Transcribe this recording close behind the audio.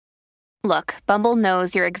Look, Bumble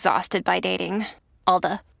knows you're exhausted by dating. All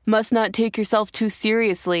the must not take yourself too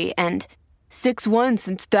seriously and 6'1"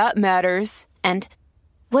 since that matters. And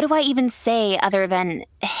what do I even say other than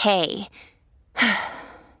hey?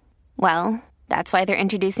 Well, that's why they're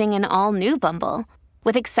introducing an all-new Bumble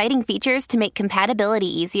with exciting features to make compatibility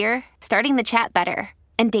easier, starting the chat better,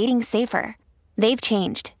 and dating safer. They've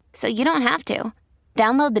changed, so you don't have to.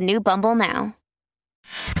 Download the new Bumble now.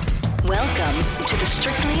 Welcome to the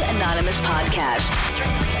Strictly Anonymous Podcast.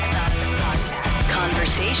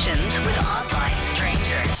 Conversations with online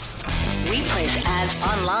strangers. We place ads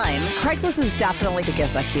online. Craigslist is definitely the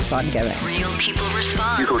gift that keeps on giving. Real people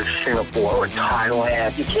respond. You go to Singapore or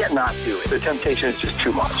Thailand, you can't not do it. The temptation is just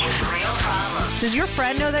too much. Real problems. Does your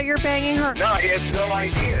friend know that you're banging her? No, he has no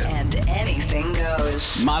idea. And anything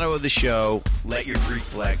goes. Motto of the show, let your Greek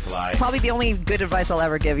flag fly. Probably the only good advice I'll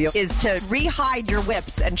ever give you is to re-hide your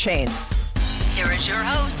whips and chains. Here is your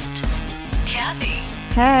host, Kathy.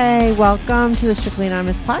 Hey, welcome to the Strictly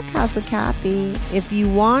Anonymous Podcast with Kathy. If you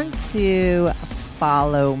want to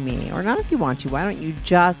follow me, or not if you want to, why don't you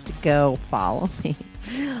just go follow me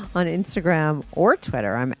on Instagram or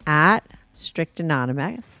Twitter? I'm at Strict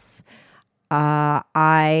Anonymous. I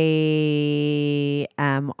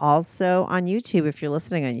am also on YouTube. If you're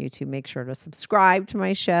listening on YouTube, make sure to subscribe to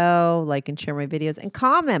my show, like and share my videos, and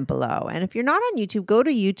comment below. And if you're not on YouTube, go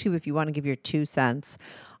to YouTube if you want to give your 2 cents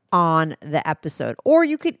on the episode. Or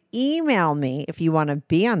you could email me if you want to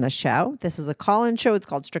be on the show. This is a call-in show. It's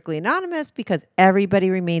called Strictly Anonymous because everybody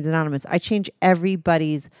remains anonymous. I change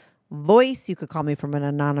everybody's voice. You could call me from an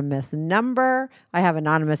anonymous number. I have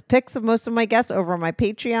anonymous pics of most of my guests over on my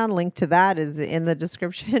Patreon. Link to that is in the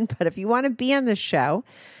description. But if you want to be on the show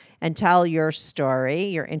and tell your story,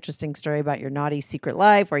 your interesting story about your naughty secret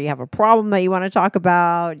life, or you have a problem that you want to talk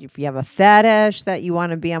about, if you have a fetish that you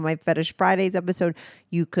want to be on my Fetish Fridays episode,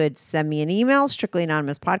 you could send me an email,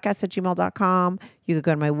 strictlyanonymouspodcast@gmail.com. You could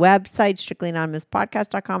go to my website,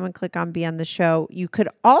 strictlyanonymouspodcast.com, and click on Be on the Show. You could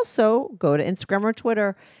also go to Instagram or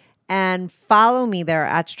Twitter and follow me there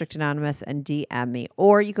at Strict Anonymous and DM me.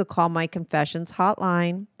 Or you could call my confessions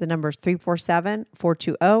hotline. The number is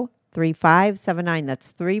 347-420-3579.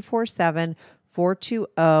 That's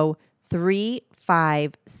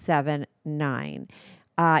 347-420-3579.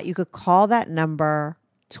 You could call that number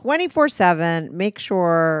 24/7. Make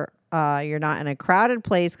sure you're not in a crowded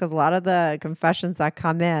place because a lot of the confessions that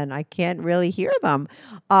come in, I can't really hear them.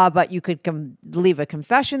 But you could leave a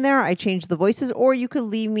confession there. I change the voices, or you could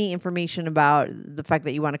leave me information about the fact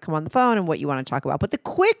that you want to come on the phone and what you want to talk about. But the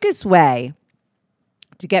quickest way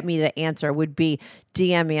to get me to answer would be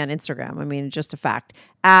DM me on Instagram. I mean, just a fact,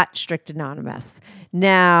 at Strict Anonymous.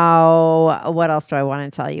 Now, what else do I want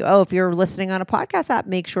to tell you? Oh, if you're listening on a podcast app,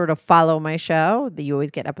 make sure to follow my show. You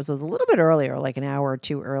always get episodes a little bit earlier, like an hour or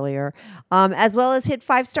two earlier, as well as hit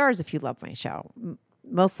 5 stars if you love my show.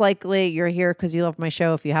 Most likely you're here because you love my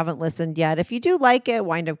show. If you haven't listened yet, if you do like it,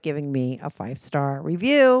 wind up giving me a 5-star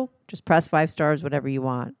review. Just press 5 stars, whatever you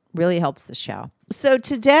want. Really helps the show. So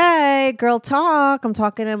today, girl talk, I'm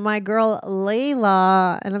talking to my girl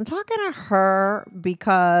Layla, and I'm talking to her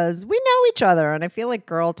because we know each other, and I feel like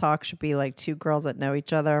girl talk should be like 2 girls that know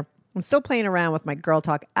each other. I'm still playing around with my girl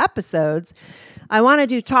talk episodes. I want to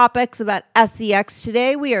do topics about sex.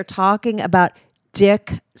 Today we are talking about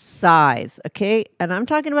dick size, okay? And I'm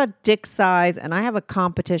talking about dick size, and I have a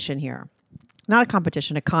competition here. Not a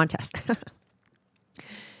competition, a contest.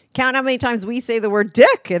 Count how many times we say the word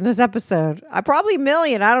dick in this episode. Probably a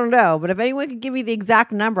million, I don't know. But if anyone can give me the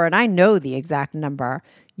exact number, and I know the exact number,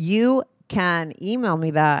 you can email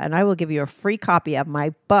me that, and I will give you a free copy of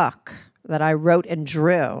my book that I wrote and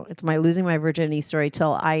drew. It's my Losing My Virginity Story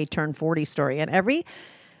Till I Turn 40 story. And every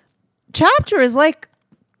chapter is like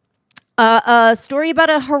a story about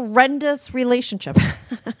a horrendous relationship.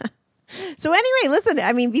 So anyway, listen,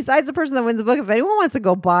 I mean, besides the person that wins the book, if anyone wants to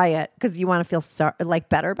go buy it because you want to feel like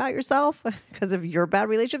better about yourself because of your bad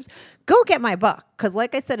relationships, go get my book. Because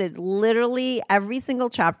like I said, it literally, every single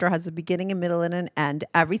chapter has a beginning, a middle, and an end.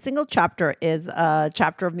 Every single chapter is a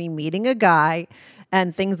chapter of me meeting a guy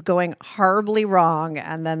and things going horribly wrong.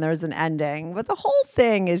 And then there's an ending. But the whole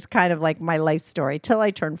thing is kind of like my life story till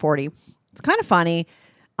I turn 40. It's kind of funny.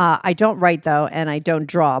 I don't write, though, and I don't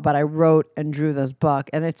draw, but I wrote and drew this book,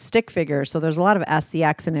 and it's stick figures, so there's a lot of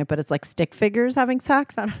SCX in it, but it's like stick figures having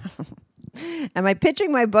sex. I don't know. Am I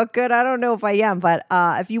pitching my book good? I don't know if I am, but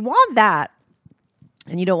if you want that,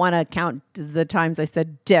 and you don't want to count the times I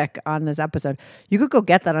said dick on this episode, you could go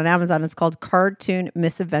get that on Amazon. It's called Cartoon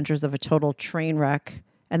Misadventures of a Total Train Wreck.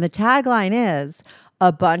 And the tagline is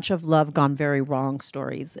a bunch of love gone very wrong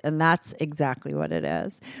stories. And that's exactly what it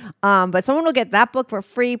is. But someone will get that book for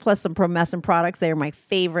free, plus some Promescent products. They are my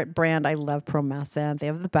favorite brand. I love Promescent. They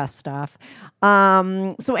have the best stuff.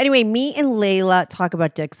 So anyway, me and Layla talk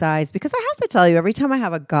about dick size because I have to tell you, every time I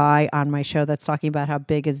have a guy on my show that's talking about how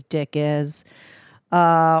big his dick is,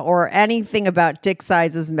 or anything about dick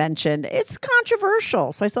size is mentioned, it's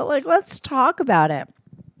controversial. So I thought, let's talk about it.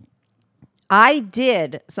 I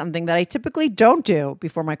did something that I typically don't do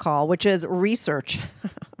before my call, which is research.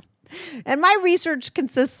 And my research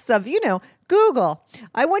consists of, Google.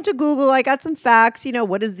 I went to Google. I got some facts.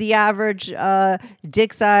 What is the average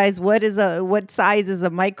dick size? What size is a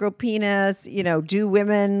micro penis? Do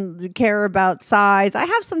women care about size? I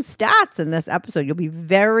have some stats in this episode. You'll be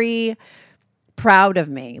very proud of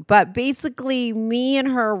me. But basically, me and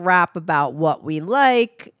her rap about what we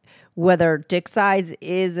like, whether dick size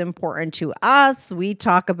is important to us. We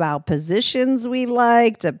talk about positions we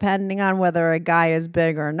like, depending on whether a guy is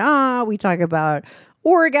big or not. We talk about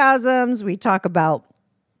orgasms. We talk about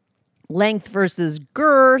length versus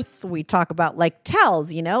girth. We talk about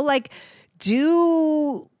tells,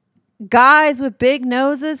 do guys with big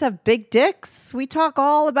noses have big dicks? We talk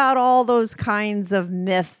all about all those kinds of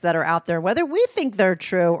myths that are out there, whether we think they're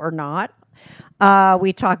true or not.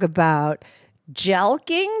 We talk about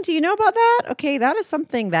jelqing. Do you know about that? Okay, that is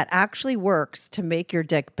something that actually works to make your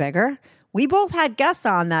dick bigger. We both had guests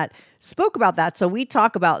on that spoke about that. So we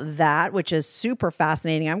talk about that, which is super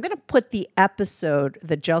fascinating. I'm going to put the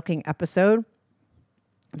jelqing episode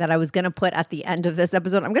that I was going to put at the end of this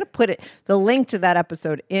episode. I'm going to put the link to that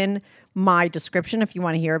episode in my description if you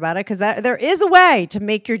want to hear about it, because there is a way to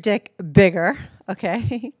make your dick bigger.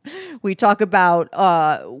 Okay. We talk about,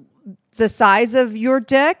 the size of your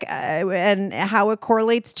dick and how it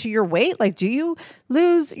correlates to your weight. Do you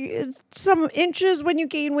lose some inches when you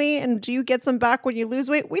gain weight, and do you get some back when you lose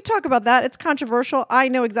weight? We talk about that. It's controversial. I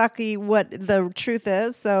know exactly what the truth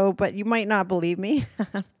is, but you might not believe me.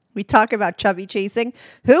 We talk about chubby chasing.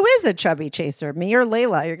 Who is a chubby chaser, me or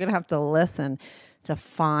Layla? You're going to have to listen to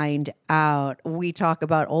find out. We talk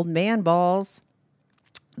about old man balls.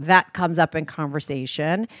 That comes up in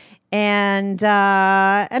conversation, and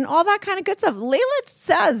all that kind of good stuff. Layla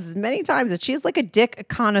says many times that she's like a dick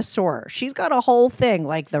connoisseur. She's got a whole thing,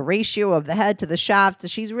 like the ratio of the head to the shaft.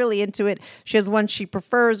 She's really into it. She has one she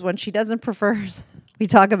prefers, one she doesn't prefer. We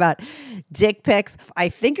talk about dick pics. I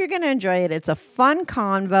think you're going to enjoy it. It's a fun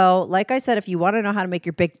convo. Like I said, if you want to know how to make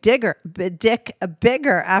your dick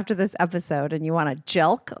bigger after this episode, and you want to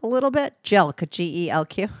jelq a little bit, jelq,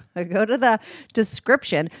 G-E-L-Q, go to the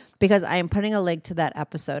description, because I am putting a link to that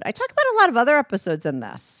episode. I talk about a lot of other episodes in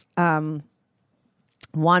this. One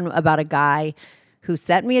about a guy who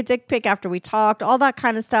sent me a dick pic after we talked, all that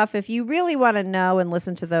kind of stuff. If you really want to know and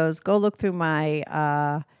listen to those, go look through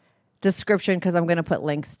my description, because I'm going to put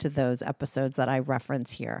links to those episodes that I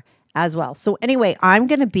reference here as well. So anyway, I'm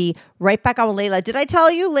going to be right back on with Layla. Did I tell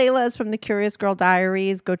you Layla is from the Curious Girl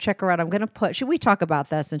Diaries? Go check her out. I'm going to put, we talk about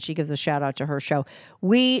this, and she gives a shout out to her show.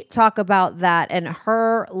 We talk about that, and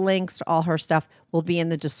her links to all her stuff will be in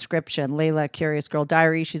the description. Layla, Curious Girl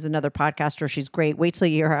Diaries. She's another podcaster. She's great. Wait till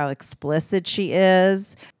you hear how explicit she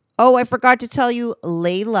is. Oh, I forgot to tell you,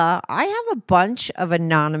 Layla, I have a bunch of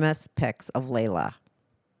anonymous pics of Layla.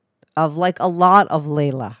 Of a lot of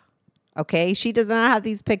Layla. Okay, she does not have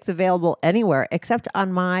these pics available anywhere except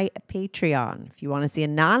on my Patreon. If you want to see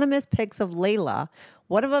anonymous pics of Layla,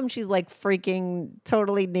 one of them she's freaking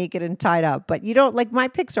totally naked and tied up. But you don't my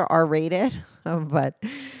pics are R-rated, but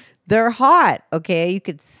they're hot. Okay, you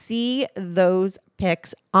could see those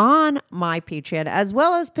pics on my Patreon, as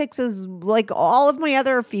well as pics as all of my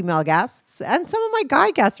other female guests, and some of my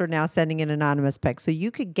guy guests are now sending in anonymous pics. So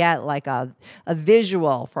you could get a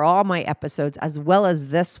visual for all my episodes, as well as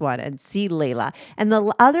this one, and see Layla. And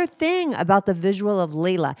the other thing about the visual of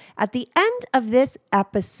Layla, at the end of this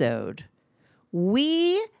episode,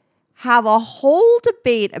 we have a whole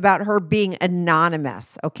debate about her being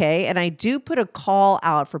anonymous, okay? And I do put a call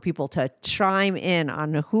out for people to chime in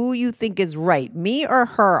on who you think is right, me or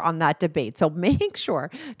her, on that debate. So make sure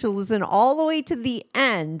to listen all the way to the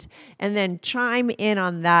end and then chime in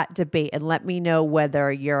on that debate and let me know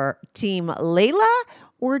whether you're Team Layla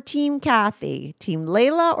or Team Kathy. Team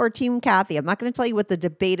Layla or Team Kathy. I'm not going to tell you what the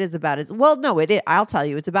debate is about. I'll tell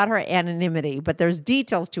you. It's about her anonymity, but there's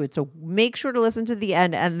details to it. So make sure to listen to the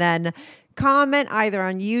end and then comment either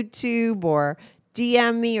on YouTube or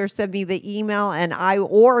DM me or send me the email,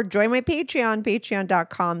 or join my Patreon,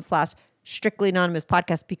 patreon.com/Strictly Anonymous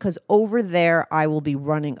Podcast, because over there I will be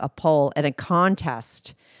running a poll and a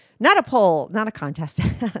contest not a poll, not a contest,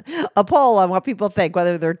 a poll on what people think,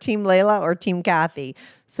 whether they're Team Layla or Team Kathy.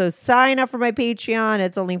 So sign up for my Patreon.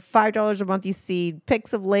 It's only $5 a month. You see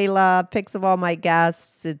pics of Layla, pics of all my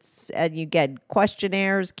guests. And you get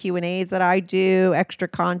questionnaires, Q&As that I do, extra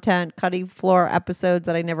content, cutting floor episodes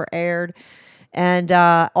that I never aired. And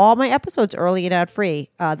all my episodes early and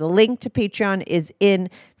ad-free. The link to Patreon is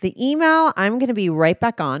in the email. I'm going to be right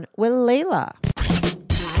back on with Layla.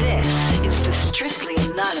 This is the Strictly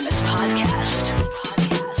Anonymous podcast.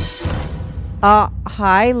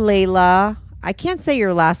 Hi, Layla. I can't say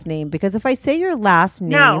your last name because if I say your last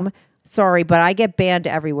name, sorry, but I get banned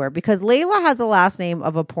everywhere because Layla has a last name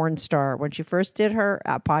of a porn star. When she first did her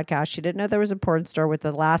podcast, she didn't know there was a porn star with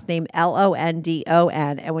the last name London.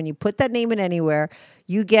 And when you put that name in anywhere,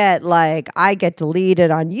 you get I get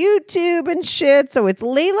deleted on YouTube and shit. So it's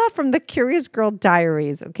Layla from the Curious Girl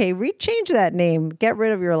Diaries. Okay, rechange that name. Get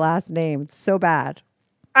rid of your last name. It's so bad.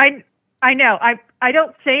 I know. I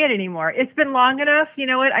don't say it anymore. It's been long enough. You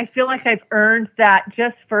know what? I feel like I've earned that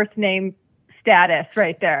just first name status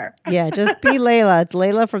right there. Yeah, just be Layla. It's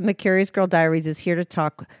Layla from the Curious Girl Diaries is here to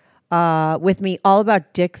talk with me all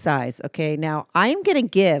about dick size. Okay, now I'm going to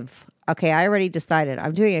give, I already decided.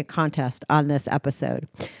 I'm doing a contest on this episode.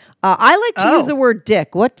 I like to use the word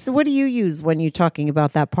dick. What do you use when you're talking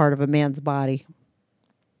about that part of a man's body?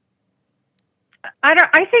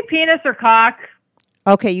 I say penis or cock.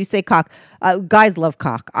 Okay, you say cock. Guys love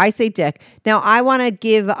cock. I say dick. Now, I want to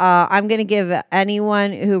give, I'm going to give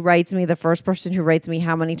anyone who writes me, the first person who writes me,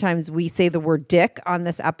 how many times we say the word dick on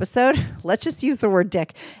this episode. Let's just use the word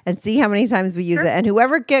dick and see how many times we use it. And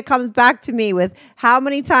whoever comes back to me with how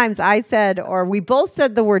many times I said, or we both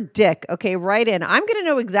said the word dick, okay, write in. I'm going to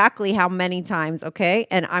know exactly how many times, okay?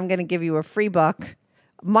 And I'm going to give you a free book,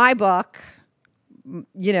 my book,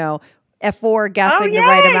 for guessing the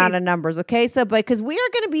right amount of numbers. Okay. So, because we are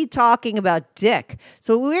going to be talking about dick.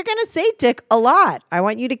 So we're going to say dick a lot. I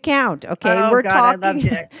want you to count. Okay. We're talking. I love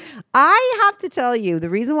dick. I have to tell you the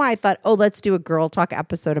reason why I thought, let's do a girl talk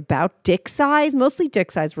episode about dick size, mostly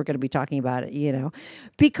dick size. We're going to be talking about it,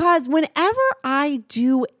 because whenever I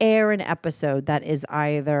do air an episode that is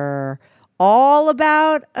either all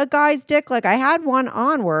about a guy's dick. Like I had one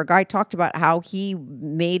on where a guy talked about how he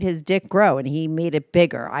made his dick grow and he made it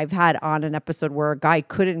bigger. I've had on an episode where a guy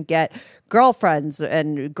couldn't get girlfriends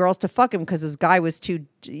and girls to fuck him because his guy was too,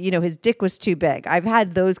 his dick was too big. I've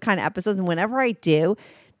had those kind of episodes. And whenever I do,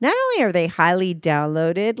 not only are they highly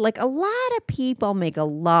downloaded, like a lot of people make a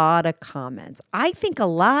lot of comments. I think a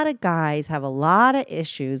lot of guys have a lot of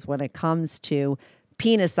issues when it comes to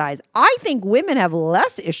penis size. I think women have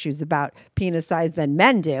less issues about penis size than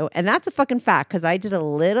men do. And that's a fucking fact because I did a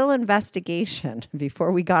little investigation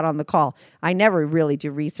before we got on the call. I never really do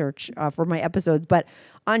research for my episodes, but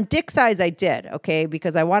on dick size I did, okay,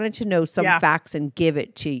 because I wanted to know some facts and give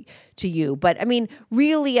it to you. But I mean,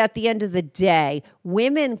 really at the end of the day,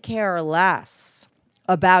 women care less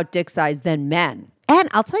about dick size than men. And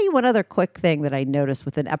I'll tell you one other quick thing that I noticed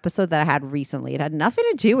with an episode that I had recently. It had nothing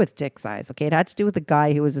to do with dick size, okay? It had to do with a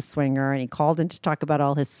guy who was a swinger, and he called in to talk about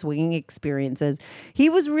all his swinging experiences. He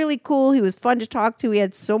was really cool. He was fun to talk to. He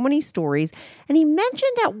had so many stories. And he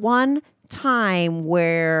mentioned at one time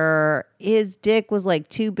where his dick was like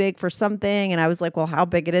too big for something. And I was like, well, how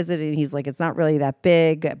big is it? And he's like, it's not really that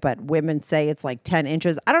big, but women say it's like 10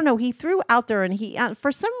 inches. I don't know. He threw out there and he,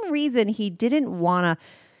 for some reason, he didn't want to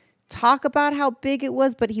talk about how big it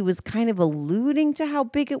was, but he was kind of alluding to how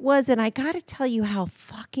big it was. And I got to tell you how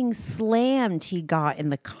fucking slammed he got in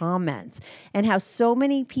the comments and how so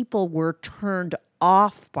many people were turned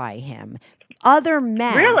off by him. Other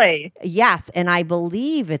men. Really? Yes. And I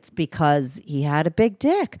believe it's because he had a big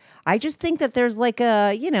dick. I just think that there's like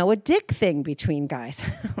a dick thing between guys.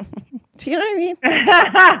 Do you know what I mean?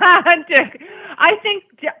 Dick. I think,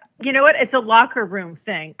 you know what? It's a locker room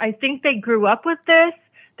thing. I think they grew up with this.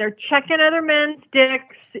 They're checking other men's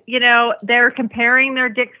dicks. They're comparing their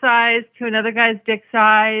dick size to another guy's dick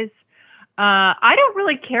size. I don't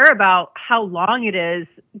really care about how long it is.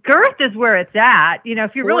 Girth is where it's at.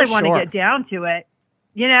 If you really want to get down to it,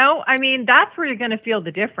 that's where you're going to feel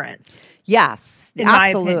the difference. Yes,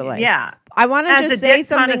 absolutely. Yeah. I want to just say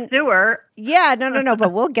something. Connoisseur. Yeah, no,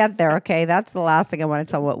 but we'll get there. Okay. That's the last thing I want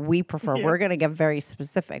to tell what we prefer. Yeah. We're going to get very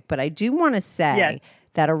specific, but I do want to say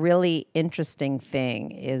that a really interesting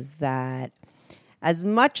thing is that as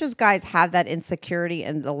much as guys have that insecurity,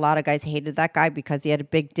 and a lot of guys hated that guy because he had a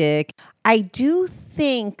big dick, I do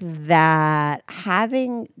think that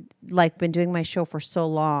having been doing my show for so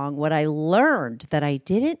long, what I learned that I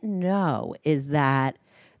didn't know is that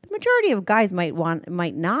the majority of guys might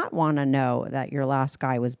not want to know that your last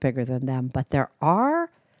guy was bigger than them, but there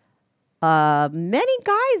are many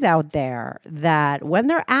guys out there that when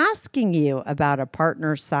they're asking you about a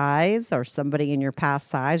partner size or somebody in your past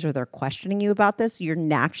size, or they're questioning you about this, you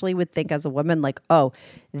naturally would think as a woman, like, oh,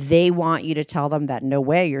 they want you to tell them that no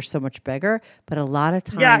way, you're so much bigger. But a lot of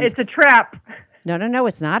times, Yeah, it's a trap. No,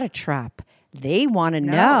 it's not a trap. They want to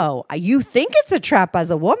know. You think it's a trap as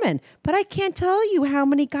a woman, but I can't tell you how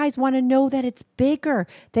many guys want to know that it's bigger.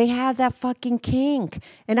 They have that fucking kink.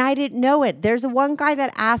 And I didn't know it. There's one guy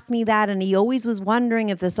that asked me that, and he always was wondering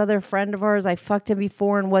if this other friend of ours, I fucked him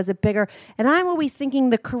before, and was it bigger? And I'm always thinking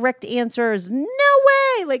the correct answer is no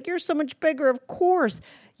way. Like, you're so much bigger, of course.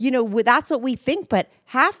 You know, that's what we think, but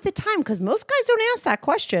half the time, because most guys don't ask that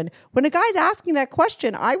question, when a guy's asking that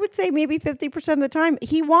question, I would say maybe 50% of the time,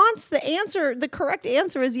 he wants the answer. The correct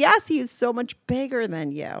answer is yes, he is so much bigger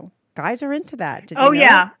than you. Guys are into that. Did you know?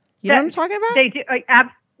 Yeah. You know what I'm talking about? They do.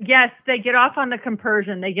 Yes, they get off on the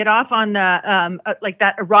compersion. They get off on the, like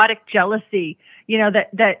that erotic jealousy, you know,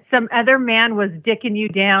 that some other man was dicking you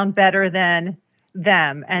down better than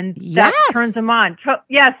them, and that turns them on.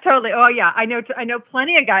 Yes, totally. Oh yeah, I know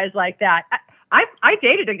plenty of guys like that. I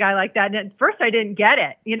dated a guy like that, and at first I didn't get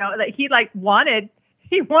it. You know, that he wanted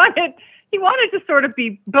to sort of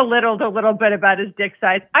be belittled a little bit about his dick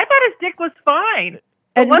size. I thought his dick was fine.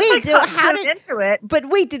 And wait,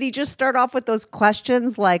 did he just start off with those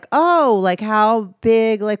questions like, oh, like how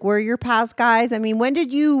big, like where are your past guys? I mean, when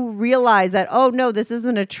did you realize that, oh no, this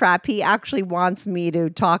isn't a trap. He actually wants me to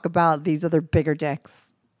talk about these other bigger dicks?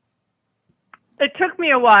 It took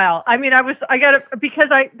me a while. I mean, because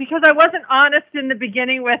I wasn't honest in the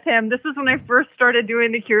beginning with him. This is when I first started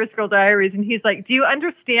doing the Curious Girl Diaries, and he's like, do you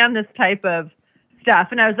understand this type of stuff?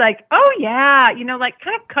 And I was like, oh yeah, you know, like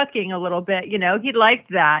kind of cucking a little bit, you know, he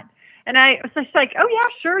liked that. And I was just like, oh yeah,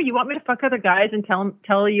 sure. You want me to fuck other guys and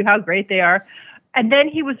tell you how great they are. And then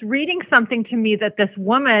he was reading something to me that this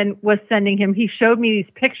woman was sending him. He showed me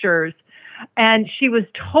these pictures, and she was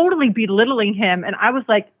totally belittling him. And I was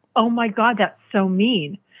like, oh my God, that's so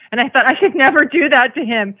mean. And I thought I could never do that to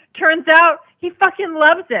him. Turns out he fucking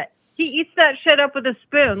loves it. He eats that shit up with a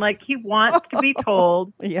spoon. Like, he wants to be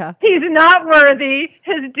told he's not worthy.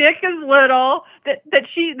 His dick is little. That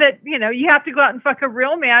you know, you have to go out and fuck a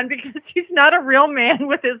real man because he's not a real man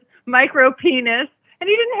with his micro penis. And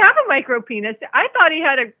he didn't have a micro penis. I thought he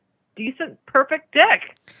had a decent, perfect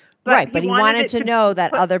dick. But he wanted to know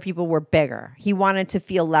that other people were bigger. He wanted to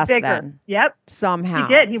feel less than. Yep. Somehow.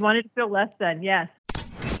 He did. He wanted to feel less than, yes.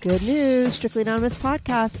 Good news. Strictly Anonymous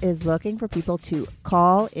Podcast is looking for people to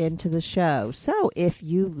call into the show. So if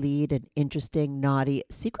you lead an interesting, naughty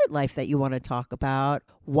secret life that you want to talk about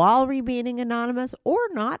while remaining anonymous or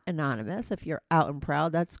not anonymous, if you're out and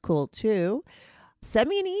proud, that's cool too. Send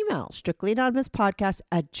me an email,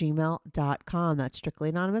 strictlyanonymouspodcast@gmail.com. That's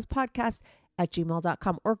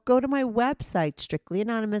strictlyanonymouspodcast@gmail.com. Or go to my website,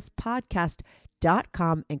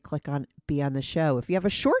 strictlyanonymouspodcast.com, and click on Be on the Show. If you have a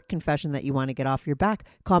short confession that you want to get off your back,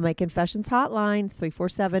 call my confessions hotline,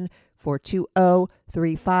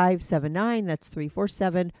 347-420-3579. That's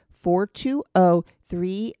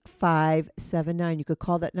 347-420-3579. You could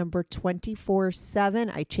call that number 24/7.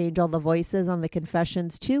 I change all the voices on the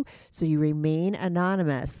confessions too, so you remain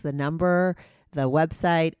anonymous. The number, the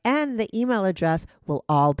website, and the email address will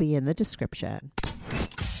all be in the description.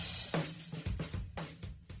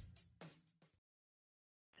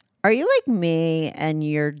 Are you like me and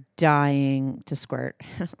you're dying to squirt?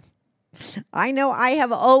 I know I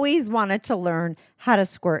have always wanted to learn how to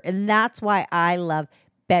squirt, and that's why I love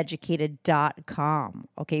Beducated.com.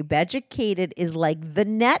 Okay, Beducated is like the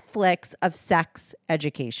Netflix of sex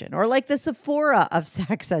education, or like the Sephora of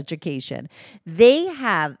sex education. They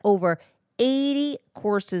have over 80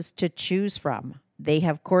 courses to choose from. They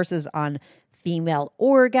have courses on female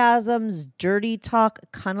orgasms, dirty talk,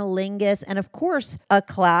 cunnilingus, and of course, a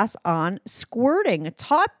class on squirting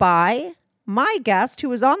taught by my guest who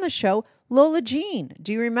was on the show, Lola Jean.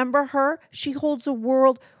 Do you remember her? She holds a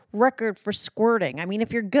world record for squirting. I mean,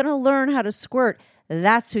 if you're going to learn how to squirt,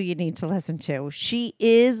 that's who you need to listen to. She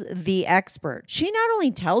is the expert. She not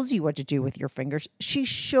only tells you what to do with your fingers, she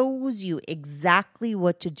shows you exactly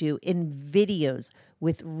what to do in videos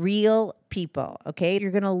with real people, okay? You're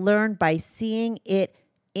going to learn by seeing it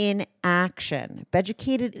in action.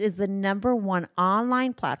 Beducated is the #1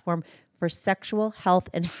 online platform for sexual health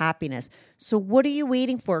and happiness. So what are you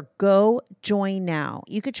waiting for? Go join now.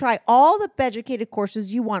 You could try all the Beducated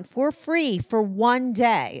courses you want for free for 1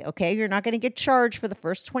 day, okay? You're not going to get charged for the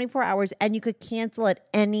first 24 hours, and you could cancel at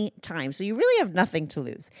any time. So you really have nothing to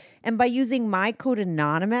lose. And by using my code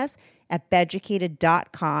ANONYMOUS at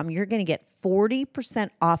Beducated.com, you're going to get 40%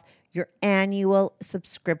 off your annual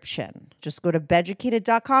subscription. Just go to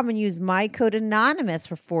beducated.com and use my code anonymous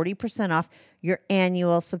for 40% off your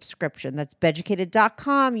annual subscription. That's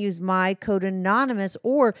beducated.com. Use my code anonymous,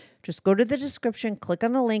 or just go to the description, click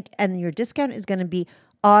on the link, and your discount is going to be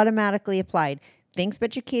automatically applied. Thanks,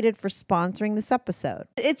 Beducated, for sponsoring this episode.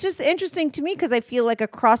 It's just interesting to me because I feel like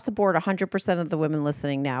across the board, 100% of the women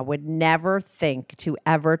listening now would never think to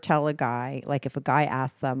ever tell a guy, like if a guy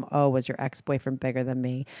asked them, oh, was your ex-boyfriend bigger than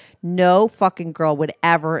me? No fucking girl would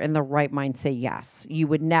ever in the right mind say yes. You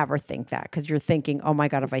would never think that because you're thinking, oh my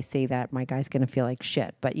God, if I say that, my guy's going to feel like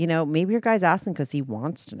shit. But, maybe your guy's asking because he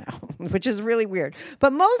wants to know, which is really weird.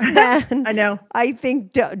 But most men, I know, I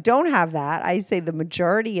think don't have that. I say the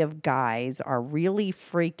majority of guys are really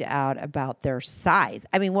freaked out about their size.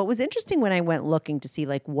 I mean, what was interesting when I went looking to see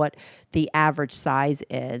like what the average size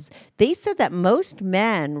is, they said that most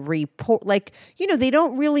men report they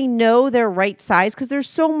don't really know their right size because there's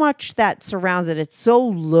so much that surrounds it. It's so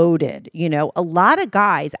loaded. A lot of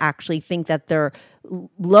guys actually think that they're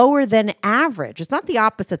lower than average. It's not the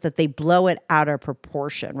opposite that they blow it out of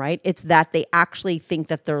proportion, right? It's that they actually think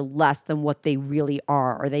that they're less than what they really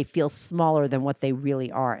are, or they feel smaller than what they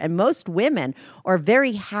really are. And most women are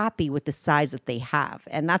very happy with the size that they have.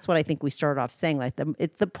 And that's what I think we started off saying. Like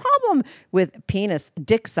it's the problem with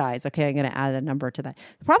dick size. Okay, I'm going to add a number to that.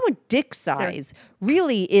 The problem with dick size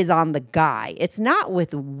really is on the guy. It's not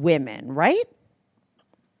with women, right?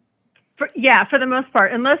 For the most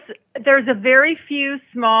part, unless there's a very few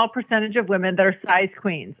small percentage of women that are size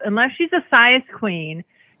queens. Unless she's a size queen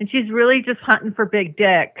and she's really just hunting for big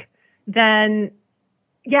dick, then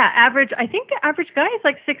I think the average guy is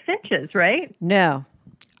like 6 inches, right? No.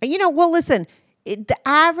 Well, listen, the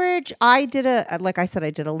average, I did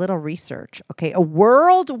a little research. Okay. A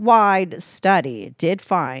worldwide study did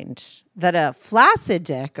find that a flaccid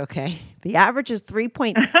dick, okay, the average is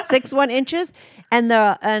 3.61 inches, and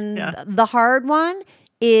the hard one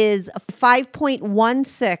is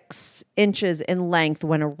 5.16 inches in length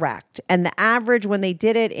when erect. And the average, when they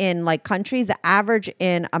did it in like countries, the average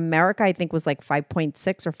in America, I think was like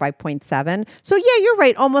 5.6 or 5.7. So yeah, you're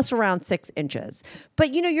right. Almost around 6 inches.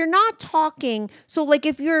 But you're not talking. So like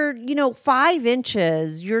if you're, 5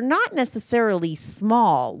 inches, you're not necessarily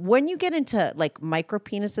small. When you get into like micro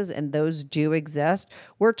penises, and those do exist,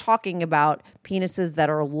 we're talking about penises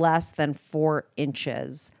that are less than 4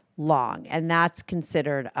 inches long, and that's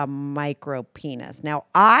considered a micro penis. Now,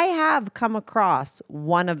 I have come across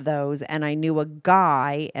one of those, and I knew a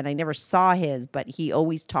guy, and I never saw his, but he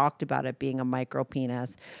always talked about it being a micro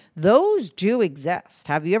penis. Those do exist.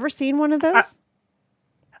 Have you ever seen one of those?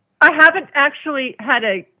 I haven't actually had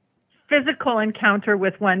a physical encounter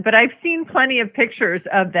with one, but I've seen plenty of pictures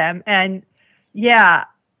of them, and yeah,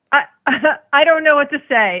 I don't know what to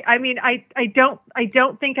say. I mean, I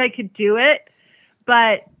don't think I could do it,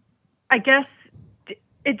 but I guess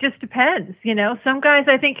it just depends. Some guys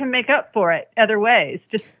I think can make up for it other ways.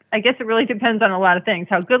 I guess it really depends on a lot of things.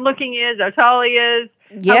 How good looking he is, how tall he is,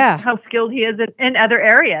 how skilled he is in other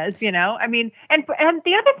areas, I mean, and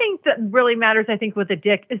the other thing that really matters, I think, with a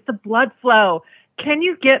dick is the blood flow. Can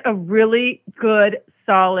you get a really good,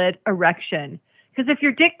 solid erection? Because if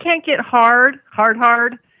your dick can't get hard,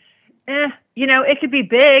 it could be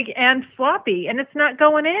big and floppy and it's not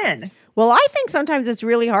going in. Well, I think sometimes it's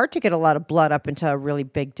really hard to get a lot of blood up into a really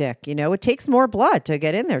big dick. It takes more blood to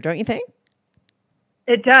get in there, don't you think?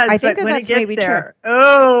 It does. I think that's maybe true.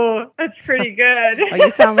 Oh, that's pretty good. Oh,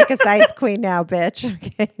 you sound like a size queen now, bitch.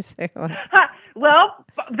 Okay. Well,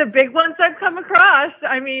 the big ones I've come across,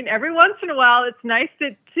 I mean, every once in a while, it's nice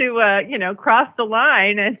to cross the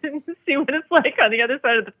line and see what it's like on the other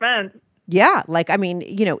side of the fence. Yeah.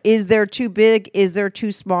 Is there too big? Is there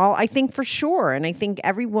too small? I think for sure. And I think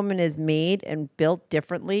every woman is made and built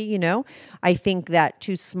differently, I think that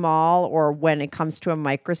too small, or when it comes to a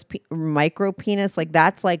micro penis, like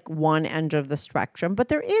that's like one end of the spectrum. But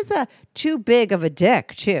there is a too big of a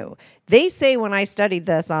dick too. They say when I studied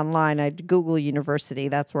this online, I'd Google University.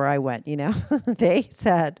 That's where I went, They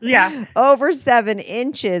said over 7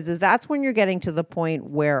 inches that's when you're getting to the point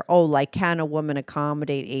where, can a woman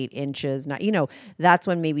accommodate 8 inches? Now, that's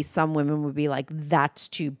when maybe some women would be like, that's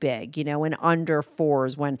too big, and under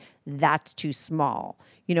 4s when that's too small,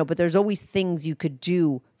 but there's always things you could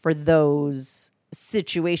do for those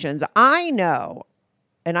situations. I know,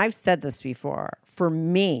 and I've said this before, for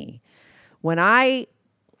me, when I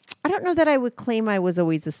don't know that I would claim I was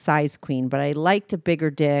always a size queen, but I liked a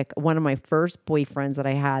bigger dick. One of my first boyfriends that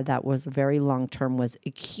I had that was very long-term was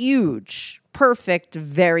a huge perfect,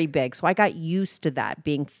 very big. So I got used to that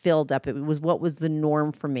being filled up. It was what was the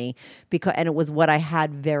norm for me and it was what I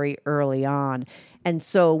had very early on. And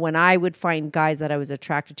so when I would find guys that I was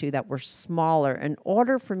attracted to that were smaller, in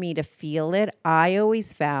order for me to feel it, I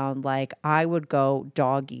always found like I would go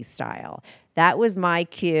doggy style. That was my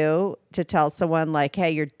cue to tell someone like,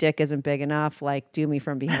 hey, your dick isn't big enough. Like, do me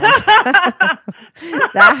from behind.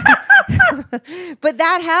 But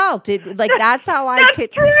that helped. That's how I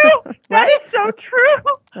could. True. Right? That is so true.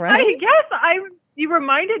 Right? I guess you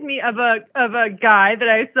reminded me of a guy that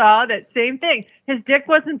I saw, that same thing. His dick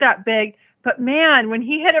wasn't that big, but man, when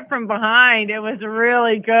he hit it from behind, it was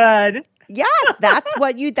really good. Yes, that's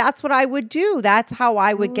what I would do. That's how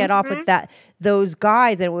I would get off with those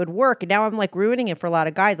guys, and it would work. And now I'm like ruining it for a lot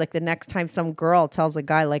of guys. Like the next time some girl tells a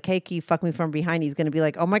guy like, hey, can you fuck me from behind? He's going to be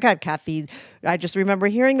like, oh my God, Kathy, I just remember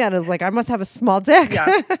hearing that. It's like, I must have a small dick.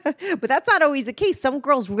 Yeah. But that's not always the case. Some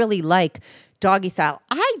girls really like doggy style.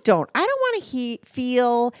 I don't want to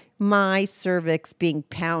feel my cervix being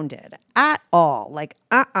pounded at all. Like,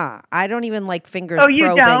 I don't even like fingers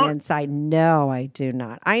probing inside. No, I do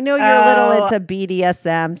not. I know you're a little into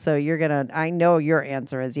BDSM, so I know your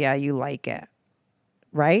answer is, yeah, you like it.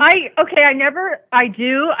 Right? I never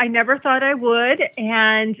thought I would.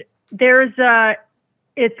 And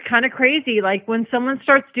it's kind of crazy. Like when someone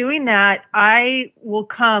starts doing that, I will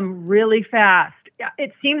come really fast.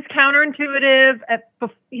 It seems counterintuitive. I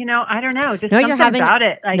don't know. Just something about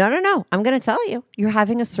it. Like, no. I'm going to tell you. You're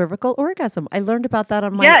having a cervical orgasm. I learned about that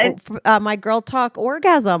on my Girl Talk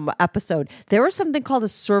orgasm episode. There was something called a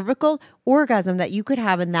cervical orgasm that you could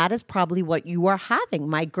have, and that is probably what you are having.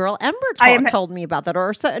 My girl Ember told me about that.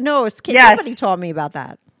 Somebody told me about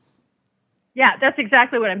that. Yeah, that's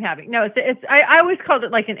exactly what I'm having. No, I always called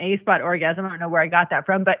it like an A-spot orgasm. I don't know where I got that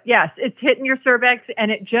from, but yes, it's hitting your cervix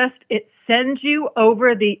and it sends you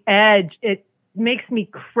over the edge. It makes me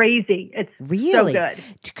crazy. It's really so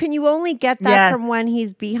good. Can you only get that from when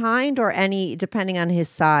he's behind, or depending on his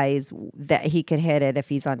size, that he could hit it if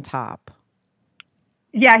he's on top?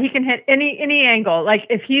 Yeah, he can hit any angle. Like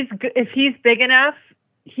if he's big enough,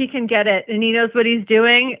 he can get it and he knows what he's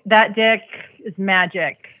doing. That dick is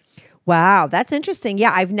magic. Wow, that's interesting.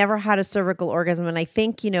 Yeah, I've never had a cervical orgasm. And I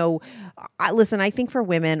think, I think for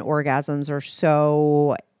women, orgasms are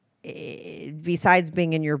so, besides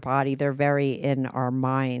being in your body, they're very in our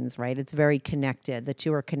minds, right? It's very connected. The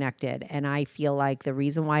two are connected. And I feel like the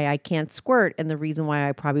reason why I can't squirt and the reason why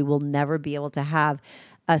I probably will never be able to have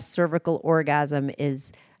a cervical orgasm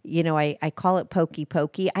is, I call it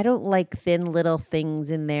pokey. I don't like thin little things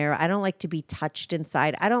in there. I don't like to be touched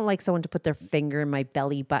inside. I don't like someone to put their finger in my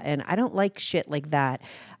belly button. I don't like shit like that.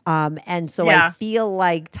 I feel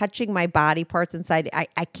like touching my body parts inside,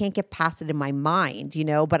 I can't get past it in my mind,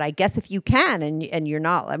 but I guess if you can, and you're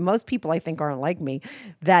not, most people I think aren't like me,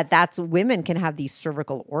 that's women can have these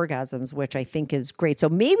cervical orgasms, which I think is great. So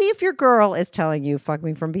maybe if your girl is telling you, fuck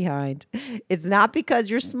me from behind, it's not because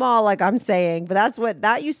you're small, like I'm saying, but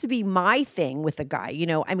that used to be my thing with a guy,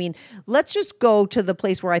 let's just go to the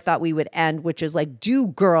place where I thought we would end, which is like, do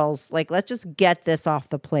girls, like, let's just get this off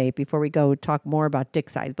the plate before we go talk more about dick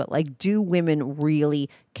size. But like, do women really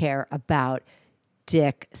care about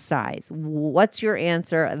dick size? What's your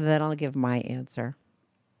answer? Then I'll give my answer.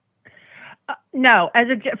 No,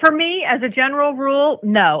 for me, as a general rule,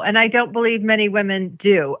 no. And I don't believe many women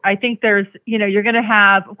do. I think there's, you're going to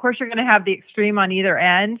have the extreme on either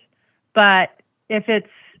end, but if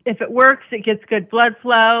it works, it gets good blood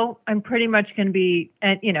flow, I'm pretty much going to be,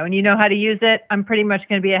 and you know how to use it, I'm pretty much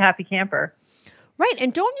going to be a happy camper. Right.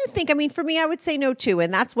 And don't you think, for me, I would say no too.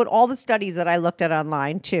 And that's what all the studies that I looked at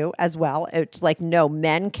online too, as well. It's like, no,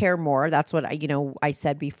 men care more. That's what I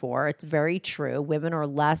said before. It's very true. Women are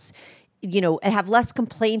less, have less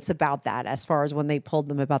complaints about that as far as when they told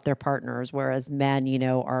them about their partners. Whereas men,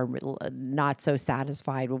 are not so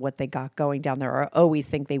satisfied with what they got going down there, or always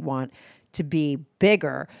think they want to be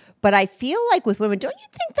bigger. But I feel like with women, don't you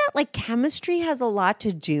think that like chemistry has a lot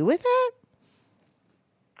to do with it?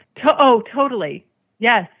 Totally.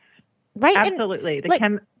 Yes. Right. Absolutely.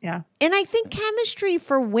 And I think chemistry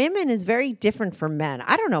for women is very different from men.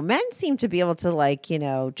 I don't know. Men seem to be able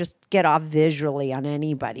to just get off visually on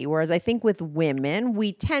anybody. Whereas I think with women,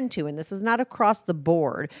 we tend to, and this is not across the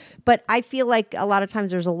board, but I feel like a lot of times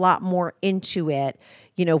there's a lot more into it.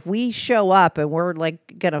 If we show up and we're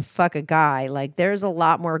like going to fuck a guy, like there's a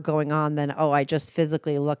lot more going on than, I just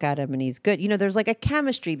physically look at him and he's good. There's like a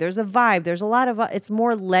chemistry, there's a vibe, there's a lot of, it's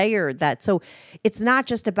more layered so it's not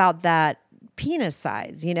just about that penis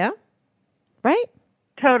size, right?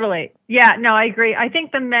 Totally. Yeah, no, I agree. I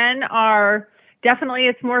think the men are definitely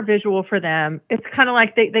it's more visual for them. It's kind of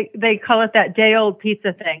like they call it that day old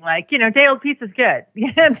pizza thing. Like, day old pizza's good.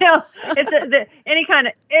 Any kind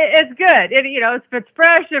of, it's good. If it's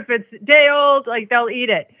fresh, if it's day old, like they'll eat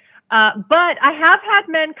it. But I have had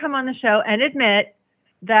men come on the show and admit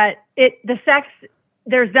that the sex,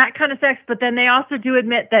 there's that kind of sex, but then they also do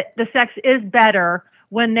admit that the sex is better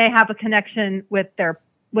when they have a connection with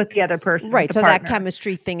the other person. Right. So partner. that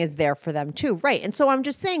chemistry thing is there for them too. Right. And so I'm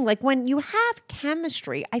just saying, like, when you have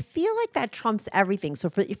chemistry, I feel like that trumps everything. So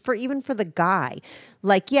for even for the guy,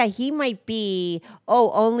 like, yeah, he might be,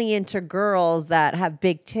 only into girls that have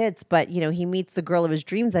big tits, but he meets the girl of his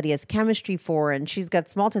dreams that he has chemistry for and she's got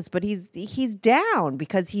small tits, but he's down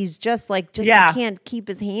because he's just can't keep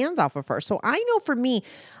his hands off of her. So I know for me,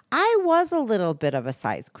 I was a little bit of a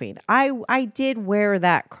size queen. I did wear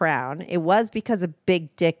that crown. It was because of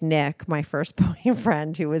Big Dick Nick, my first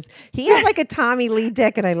boyfriend, he had like a Tommy Lee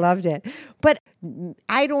dick and I loved it. But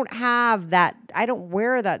I don't have that. I don't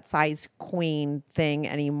wear that size queen thing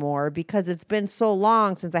anymore because it's been so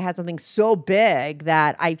long since I had something so big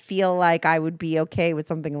that I feel like I would be okay with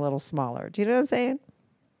something a little smaller. Do you know what I'm saying?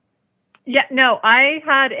 Yeah, no,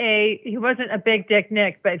 he wasn't a Big Dick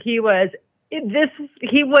Nick, but he was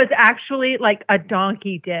actually like a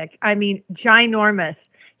donkey dick. I mean, ginormous.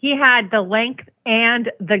 He had the length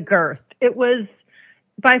and the girth. It was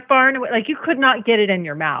by far and away, like you could not get it in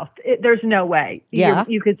your mouth. There's no way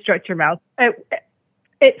you could stretch your mouth.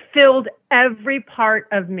 It filled every part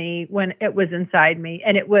of me when it was inside me,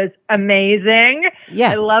 and it was amazing.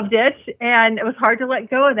 Yeah, I loved it, and it was hard to let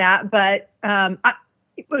go of that. But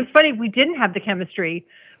it was funny. We didn't have the chemistry.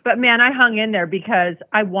 But man, I hung in there because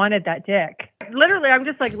I wanted that dick. Literally, I'm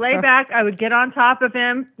just like lay back. I would get on top of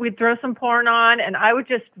him. We'd throw some porn on, and I would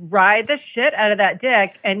just ride the shit out of that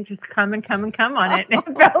dick and just come on it. And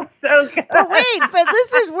it felt so good. But wait,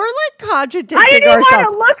 we're like contradicting ourselves. I didn't ourselves. want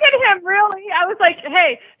to look at him, really. I was like,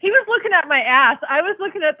 hey, he was looking at my ass. I was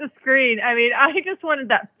looking at the screen. I mean, I just wanted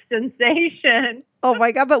that sensation. Oh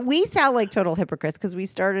my God, but we sound like total hypocrites because we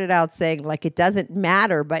started out saying like it doesn't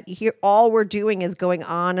matter, but here all we're doing is going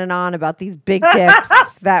on and on about these big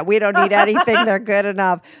dicks that we don't need anything, they're good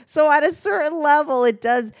enough. So at a certain level, it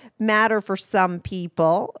does matter for some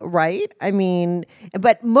people, right? I mean,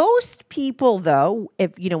 but most people though,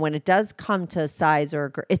 if when it does come to size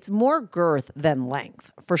or it's more girth than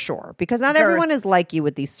length for sure, because not everyone is like you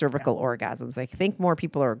with these cervical orgasms. I think more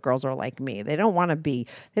girls are like me. They don't want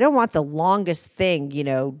the longest thing,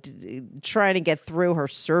 trying to get through her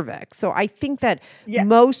cervix. So I think that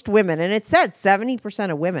most women, and it said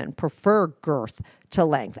 70% of women prefer girth to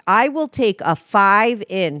length. I will take a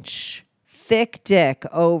 5-inch thick dick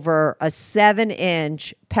over a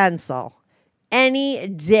 7-inch pencil any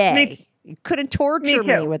day. You couldn't torture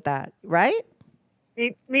me with that, right?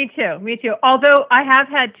 Me too. Although I have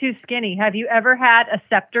had too skinny. Have you ever had a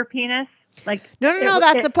scepter penis? Like no,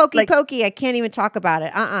 that's a pokey. I can't even talk about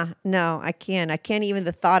it. No, I can't. Even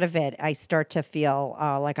the thought of it, I start to feel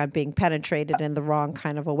like I'm being penetrated in the wrong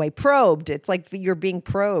kind of a way. Probed. It's like you're being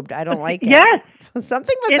probed. I don't like it. Yes.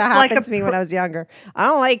 Something must have happened to me when I was younger. I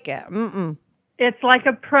don't like it. It's like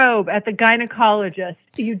a probe at the gynecologist.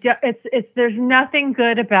 There's nothing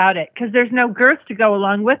good about it because there's no girth to go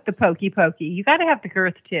along with the pokey. You got to have the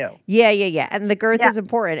girth too. Yeah. And the girth is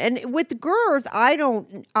important. And with girth, I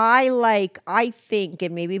think,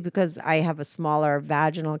 and maybe because I have a smaller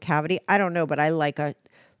vaginal cavity, I don't know, but I like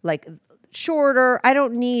shorter. I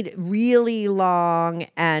don't need really long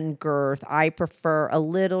end girth. I prefer a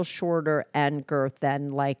little shorter end girth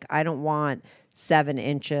than I don't want 7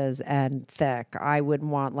 inches and thick. I would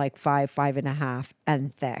want 5.5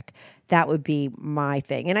 and thick. That would be my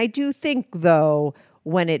thing. And I do think though,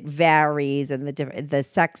 when it varies and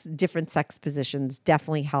different sex positions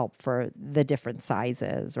definitely help for the different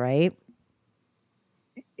sizes, right?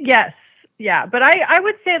 Yes. Yeah. But I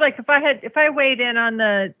would say if I weighed in on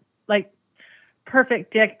the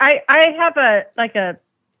perfect dick, I'm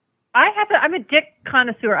a dick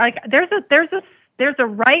connoisseur. There's a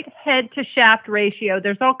right head to shaft ratio.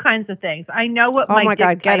 There's all kinds of things. I know what my dick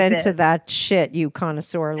God, get type into is. that shit, you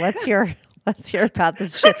connoisseur. Let's hear about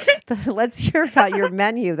this shit. Let's hear about your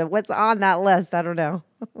menu. What's on that list? I don't know.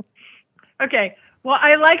 Okay. Well,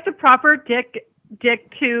 I like the proper dick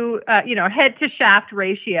to head to shaft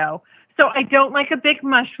ratio. So I don't like a big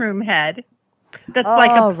mushroom head. That's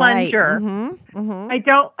like a plunger. Right. I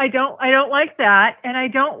don't like that, and I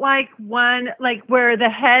don't like one where the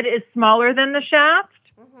head is smaller than the shaft.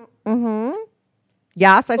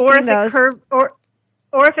 Yes, I've seen those.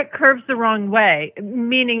 or if it curves the wrong way,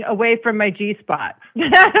 meaning away from my G spot.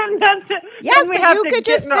 Yes, but you could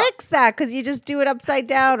just fix that because you just do it upside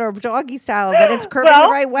down or doggy style, then it's curving the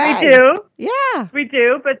right way. We do. Yeah. We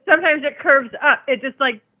do, but sometimes it curves up. It just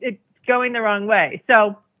like it's going the wrong way.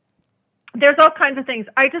 So there's all kinds of things.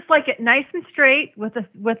 I just like it nice and straight with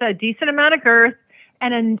a decent amount of girth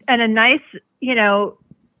and a nice,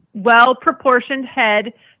 well proportioned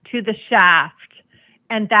head to the shaft.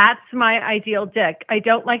 And that's my ideal dick. I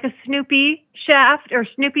don't like a Snoopy shaft or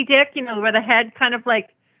Snoopy dick, where the head kind of like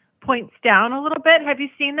points down a little bit. Have you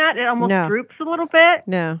seen that? It almost droops a little bit.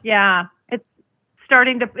 No. Yeah. It's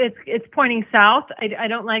starting to, it's pointing south. I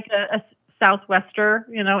don't like a southwester,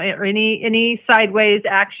 or any sideways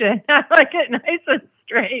action. I like it nice and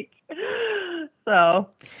straight. So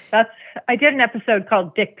I did an episode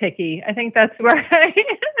called Dick Picky. I think that's where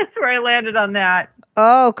I landed on that.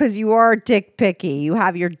 Oh, because you are dick picky. You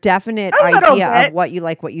have your definite idea of what you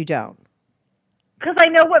like, what you don't. Because I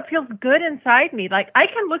know what feels good inside me. Like I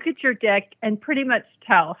can look at your dick and pretty much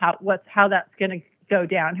tell how that's going to go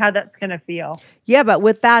down, how that's going to feel. Yeah, but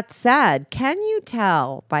with that said, can you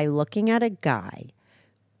tell by looking at a guy,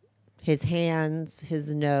 his hands,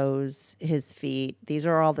 his nose, his feet? These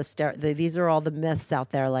are all the myths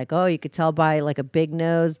out there. Like, oh, you could tell by like a big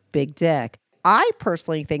nose, big dick. I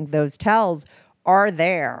personally think those tells are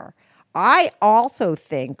there. I also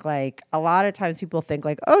think like a lot of times people think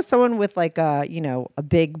like, oh, someone with like a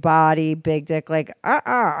big body, big dick, like,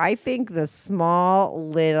 I think the small,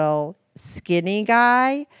 little, skinny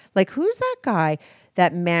guy, like who's that guy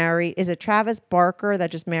that married, is it Travis Barker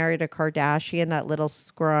that just married a Kardashian, that little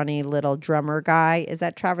scrawny little drummer guy? Is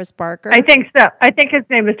that Travis Barker? I think so. I think his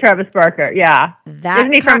name is Travis Barker. Yeah.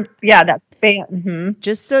 Isn't he from, that band. Mm-hmm.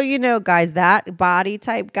 Just so you know, guys, that body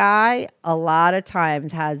type guy a lot of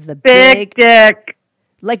times has the big dick.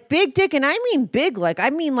 Like big dick, and I mean big, like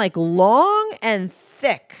long and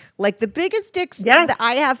thick. Like the biggest dicks that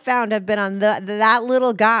I have found have been on that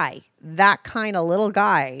little guy, that kind of little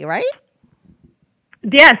guy, right?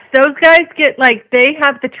 Yes, those guys they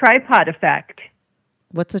have the tripod effect.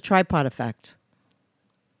 What's the tripod effect?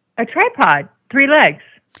 A tripod, 3 legs.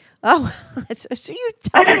 Oh, so you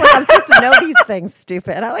tell me like I'm supposed to know these things,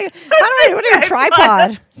 stupid. How do I know what a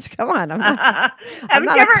tripod? Come on, I'm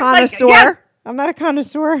not a connoisseur. I'm not a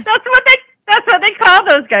connoisseur. That's what they call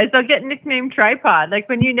those guys. They'll get nicknamed tripod. Like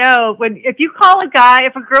if you call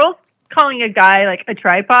if a girl's calling a guy like a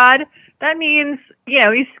tripod, that means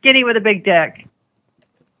he's skinny with a big dick.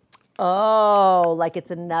 Oh, like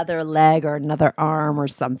it's another leg or another arm or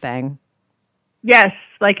something. Yes,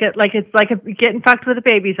 it's like getting fucked with a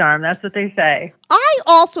baby's arm. That's what they say. I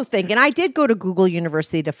also think, and I did go to Google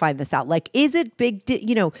University to find this out. Like, is it big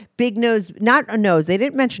nose? Not a nose. They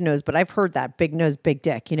didn't mention nose, but I've heard that big nose, big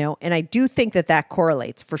dick. And I do think that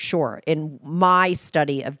correlates for sure in my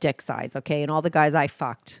study of dick size. Okay, and all the guys I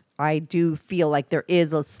fucked, I do feel like there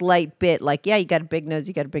is a slight bit like, yeah, you got a big nose,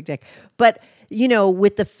 you got a big dick, but.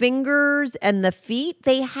 With the fingers and the feet,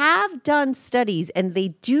 they have done studies and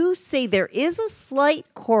they do say there is a slight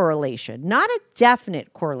correlation, not a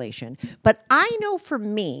definite correlation. But I know for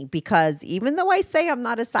me, because even though I say I'm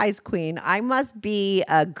not a size queen, I must be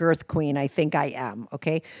a girth queen. I think I am.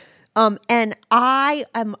 Okay. And I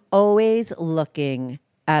am always looking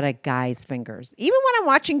at a guy's fingers. Even when I'm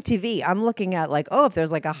watching TV, I'm looking at like, oh, if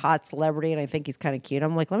there's like a hot celebrity and I think he's kind of cute,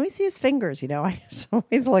 I'm like, let me see his fingers. I'm just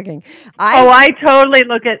always looking. I totally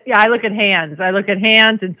look at hands. I look at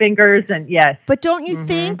hands and fingers and yes. But don't you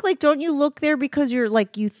think, like, don't you look there because you're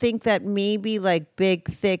like, you think that maybe like big,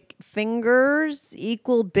 thick fingers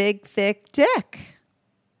equal big, thick dick?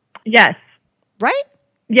 Yes. Right?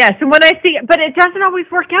 Yes. And when I see it, but it doesn't always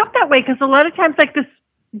work out that way because a lot of times like this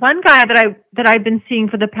one guy that I've been seeing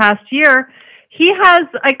for the past year, he has,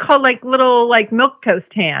 I call like little like milk toast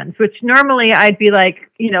hands, which normally I'd be like,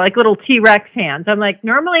 like little T-Rex hands. I'm like,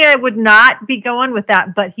 normally I would not be going with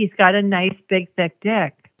that, but he's got a nice big thick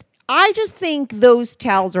dick. I just think those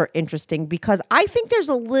towels are interesting because I think there's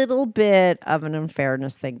a little bit of an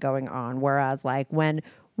unfairness thing going on. Whereas like when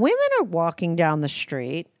women are walking down the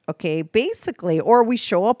street, okay, basically, or we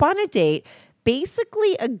show up on a date,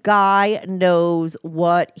 basically, a guy knows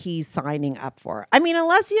what he's signing up for. I mean,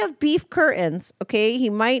 unless you have beef curtains, okay,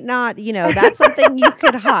 he might not, that's something you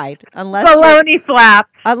could hide. Baloney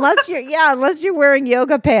flap. Unless you're wearing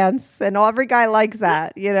yoga pants, and every guy likes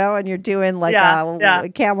that, and you're doing like a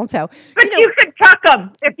camel toe. But you could tuck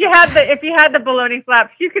them. If you had the baloney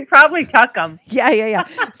flaps, you could probably tuck them. Yeah.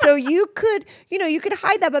 So you could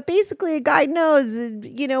hide that, but basically a guy knows,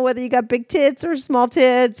 whether you got big tits or small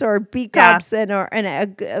tits or B cups and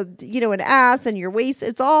an ass and your waist,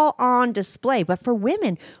 it's all on display. But for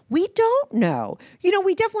women, we don't know.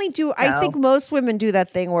 We definitely do. No. I think most women do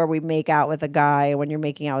that thing where we make out with a guy. When you're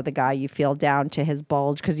making out with a guy, you feel down to his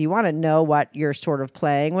bulge because you want to know what you're sort of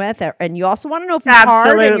playing with, and you also want to know if he's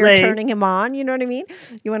hard and you're turning him on. You know what I mean?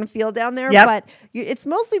 You want to feel down there, but it's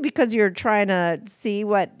mostly because you're trying to see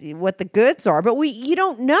what the goods are. But you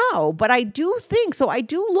don't know. But I do think so. I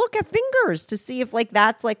do look at fingers to see if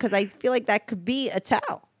that's because I feel like that could be a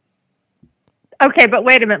tell. Okay, but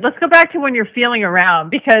wait a minute. Let's go back to when you're feeling around,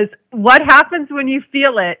 because what happens when you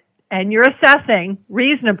feel it and you're assessing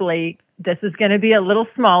reasonably, this is going to be a little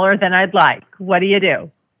smaller than I'd like. What do you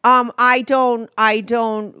do? I don't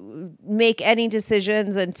make any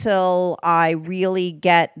decisions until I really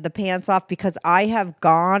get the pants off, because I have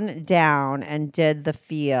gone down and did the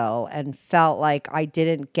feel and felt like I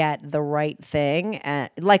didn't get the right thing. And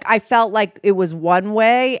I felt like it was one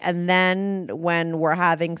way. And then when we're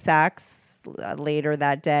having sex, later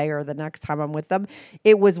that day or the next time I'm with them,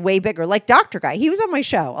 it was way bigger. Like Dr. Guy, he was on my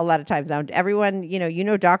show a lot of times. Now everyone,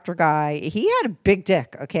 Dr. Guy, he had a big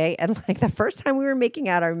dick, okay? And the first time we were making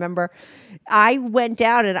out, I remember I went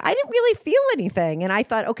down and I didn't really feel anything. And I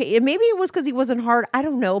thought, okay, maybe it was because he wasn't hard. I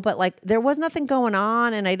don't know, but there was nothing going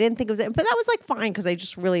on and I didn't think it was, but that was fine because I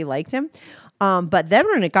just really liked him. But then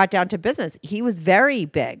when it got down to business, he was very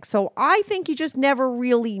big. So I think you just never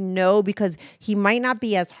really know, because he might not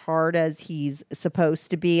be as hard as he's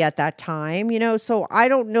supposed to be at that time, So I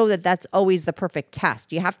don't know that that's always the perfect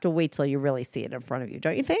test. You have to wait till you really see it in front of you,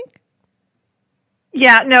 don't you think?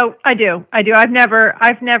 Yeah, no, I do. I've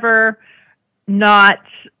never not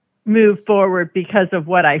moved forward because of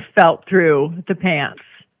what I felt through the pants.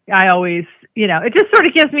 I always, it just sort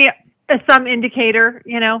of gives me some indicator,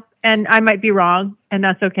 and I might be wrong, and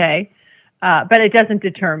that's okay. But it doesn't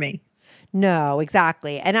deter me. No,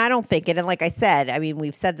 exactly. And I don't think it. And like I said,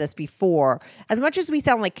 we've said this before, as much as we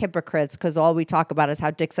sound like hypocrites because all we talk about is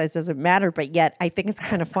how dick size doesn't matter, but yet I think it's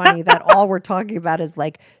kind of funny that all we're talking about is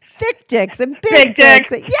thick dicks and big dicks.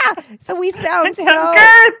 Yeah. So we sound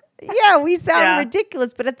we sound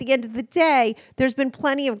ridiculous. But at the end of the day, there's been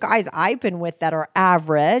plenty of guys I've been with that are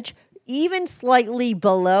average, even slightly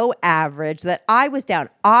below average, that I was down.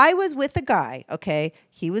 I was with a guy, okay?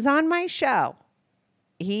 He was on my show.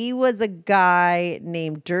 He was a guy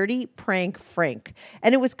named Dirty Prank Frank.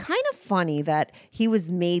 And it was kind of funny that he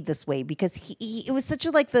was made this way, because it was such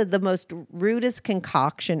the most rudest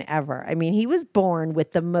concoction ever. He was born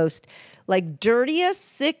with the most dirtiest,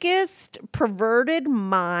 sickest, perverted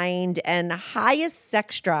mind and highest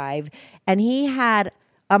sex drive. And he had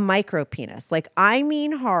a micro penis.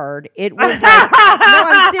 Hard. It was no,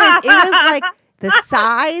 I'm serious. It was the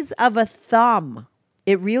size of a thumb.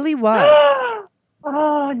 It really was.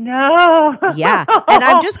 Oh, no. Yeah. And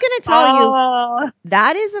I'm just going to tell you,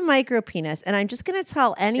 that is a micro penis. And I'm just going to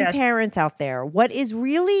tell any parents out there what is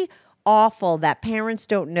really awful that parents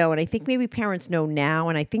don't know. And I think maybe parents know now.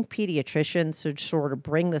 And I think pediatricians should sort of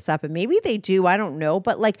bring this up. And maybe they do. I don't know.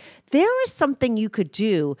 But there is something you could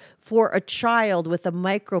do for a child with a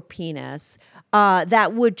micro penis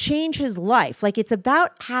that would change his life. It's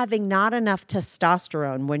about having not enough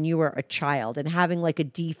testosterone when you were a child and having a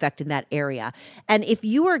defect in that area. And if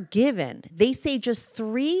you are given, they say just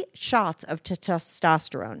 3 shots of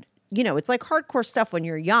testosterone. It's hardcore stuff when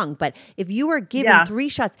you're young, but if you are given 3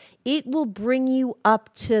 shots, it will bring you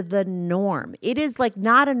up to the norm. It is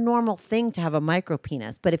not a normal thing to have a micro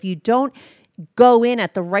penis, but if you don't go in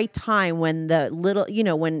at the right time when the little,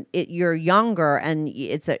 you're younger and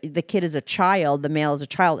the kid is a child, the male is a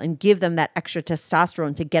child, and give them that extra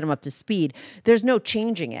testosterone to get them up to speed, there's no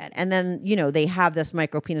changing it. And then, they have this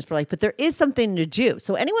micro penis for life, but there is something to do.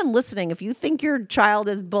 So anyone listening, if you think your child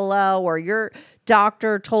is below, or your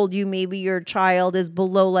doctor told you maybe your child is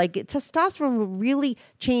below, testosterone will really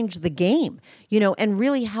change the game, and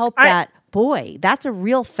really help that boy. That's a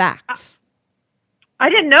real fact. I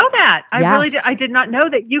didn't know that. Yes. I did not know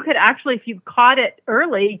that you could actually, if you caught it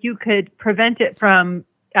early, you could prevent it from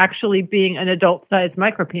actually being an adult-sized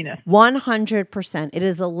micropenis. 100%. It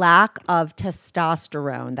is a lack of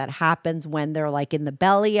testosterone that happens when they're in the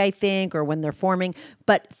belly, I think, or when they're forming.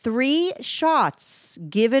 But 3 shots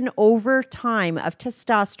given over time of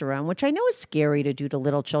testosterone, which I know is scary to do to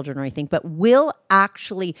little children or anything, but will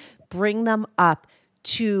actually bring them up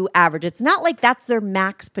to average. It's not that's their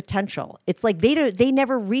max potential. It's they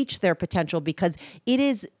never reach their potential, because it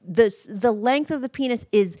is the length of the penis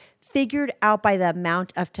is figured out by the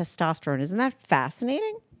amount of testosterone. Isn't that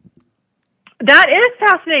fascinating? That is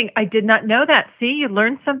fascinating. I did not know that. See, you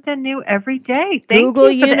learn something new every day. Thank you for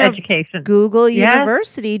the education. Google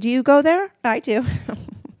University. Do you go there? I do.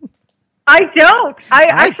 I don't.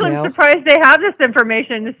 I'm do. surprised they have this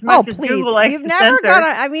information as much as Google likes You've to never censor.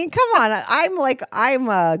 got. I mean, come on. I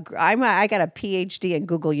got a PhD in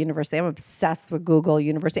Google University. I'm obsessed with Google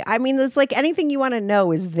University. I mean, it's like anything you want to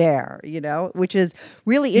know is there. Which is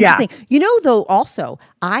really interesting. Yeah. Though, also,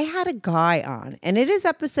 I had a guy on, and it is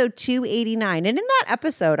episode 289. And in that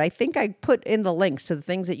episode, I think I put in the links to the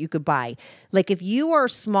things that you could buy. Like if you are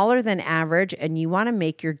smaller than average and you want to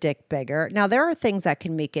make your dick bigger. Now, there are things that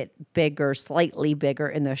can make it bigger, slightly bigger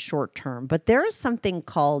in the short term, but there is something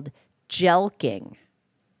called jelking.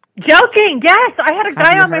 Jelking, yes. I had a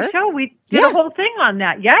guy on my show. We did Yeah. a whole thing on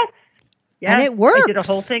that. Yes. And it works. I did a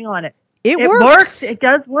whole thing on it. It works. works. It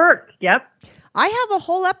does work. Yep. I have a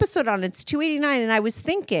whole episode on it. It's 289, and I was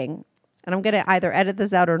thinking, and I'm going to either edit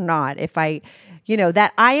this out or not, if I,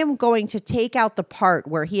 that I am going to take out the part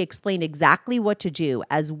where he explained exactly what to do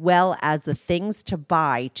as well as the things to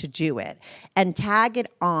buy to do it and tag it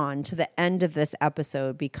on to the end of this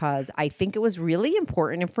episode because I think it was really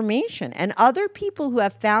important information. And other people who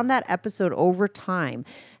have found that episode over time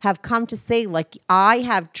have come to say, like, I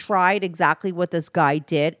have tried exactly what this guy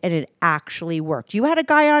did and it actually worked. You had a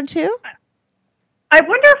guy on too? I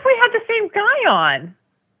wonder if we had the same guy on.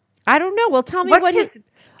 I don't know. Well, tell me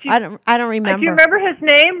I don't remember. Do you remember his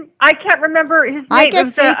name? I can't remember his name. I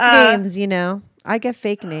get fake names, I get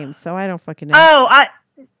fake names, so I don't fucking know. Oh,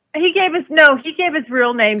 he gave his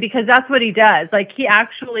real name because that's what he does. Like he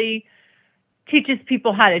actually teaches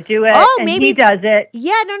people how to do it. Oh, and maybe he does it.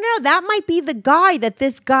 Yeah, no. That might be the guy that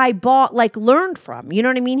this guy learned from. You know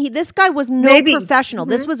what I mean? This guy was professional.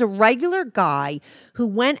 Mm-hmm. This was a regular guy who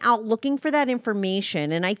went out looking for that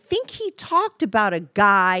information. And I think he talked about a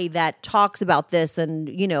guy that talks about this and,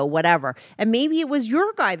 whatever. And maybe it was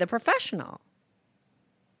your guy, the professional.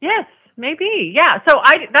 Yes, maybe. Yeah. So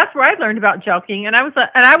that's where I learned about jelking. And I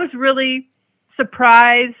was really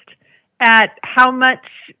surprised at how much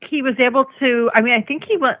he was able to. I mean, I think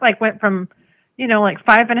he went from,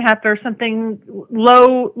 5.5 or something,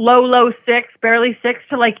 low 6, barely 6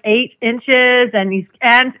 to like 8 inches, and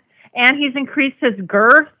he's increased his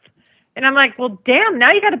girth. And I'm like, well, damn,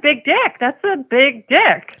 now you got a big dick. That's a big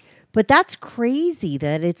dick. But that's crazy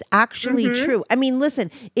that it's actually true. I mean, listen,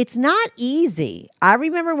 it's not easy. I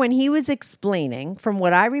remember when he was explaining, from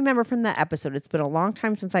what I remember from that episode, it's been a long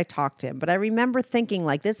time since I talked to him, but I remember thinking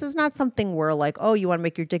like, this is not something where like, oh, you want to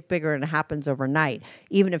make your dick bigger and it happens overnight,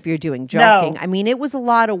 even if you're doing joking. No. I mean, it was a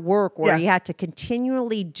lot of work where he had to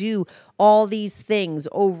continually do all these things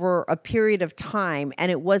over a period of time, and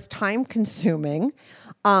it was time consuming.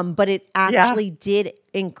 But it actually did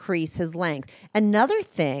increase his length. Another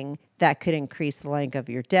thing that could increase the length of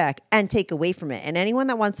your dick and take away from it. And anyone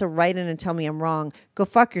that wants to write in and tell me I'm wrong, go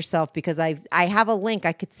fuck yourself, because I have a link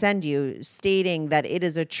I could send you stating that it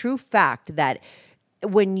is a true fact that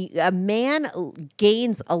when a man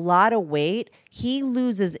gains a lot of weight, he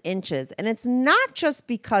loses inches. And it's not just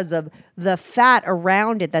because of the fat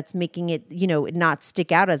around it that's making it, not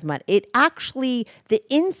stick out as much. It actually, the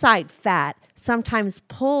inside fat sometimes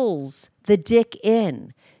pulls the dick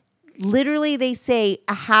in. Literally, they say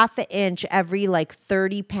a half an inch every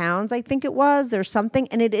 30 pounds, I think it was. There's something.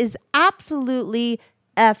 And it is absolutely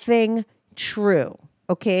effing true.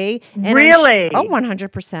 Okay. And really?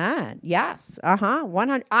 100%. Yes.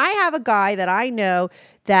 100. I have a guy that I know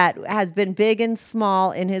that has been big and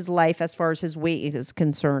small in his life as far as his weight is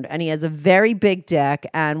concerned. And he has a very big dick.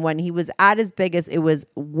 And when he was at his biggest, it was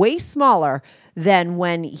way smaller than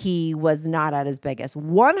when he was not at his biggest.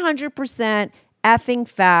 100% effing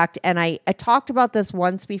fact. And I talked about this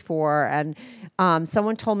once before, and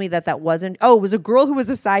someone told me that wasn't, it was a girl who was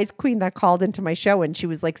a size queen that called into my show, and she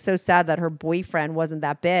was like so sad that her boyfriend wasn't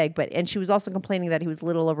that big, and she was also complaining that he was a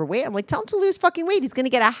little overweight. I'm like, tell him to lose fucking weight. He's going to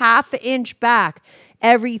get a half inch back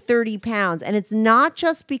every 30 pounds. And it's not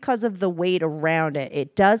just because of the weight around it.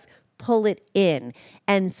 It does pull it in.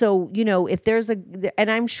 And so, if there's and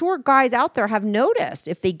I'm sure guys out there have noticed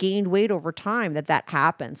if they gained weight over time that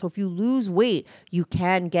happens. So if you lose weight, you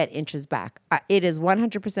can get inches back. It is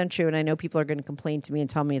 100% true. And I know people are going to complain to me and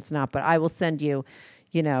tell me it's not, but I will send you,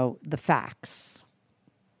 the facts.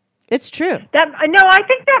 It's true. I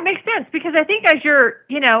think that makes sense, because I think as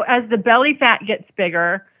as the belly fat gets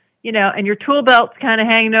bigger, and your tool belt's kind of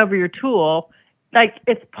hanging over your tool, like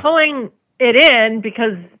it's pulling it in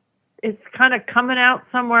because it's kind of coming out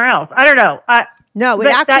somewhere else. I don't know. No, it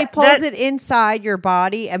But actually that- pulls that- it inside your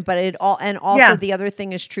body, and also Yeah. the other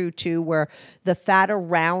thing is true too, where the fat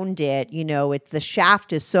around it, the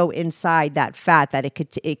shaft is so inside that fat that it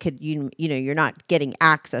could you're not getting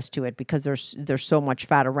access to it because there's so much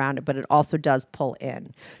fat around it, but it also does pull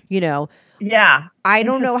in. Yeah. I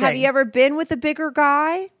don't know. Have Interesting. you ever been with a bigger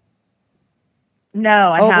guy? No,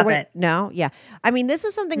 I haven't. No, yeah. I mean, this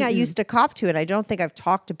is something I used to cop to, and I don't think I've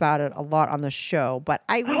talked about it a lot on the show, but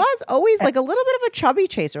I was always like a little bit of a chubby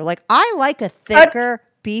chaser. Like, I like a thicker,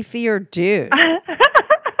 beefier dude.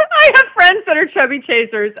 I have friends that are chubby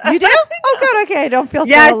chasers. You do? Oh, good. Okay, I don't feel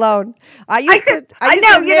Yes. so alone. I I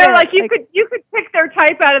know, you could pick their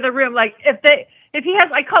type out of the room. Like if he has,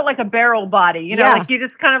 I call it like a barrel body, Yeah. like you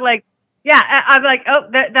just kind of like, yeah, I'm like,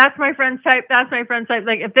 oh, that's my friend's type. That's my friend's type.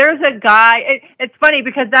 Like if there's a guy, it's funny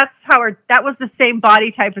because that was the same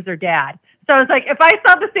body type as her dad. So it's like, if I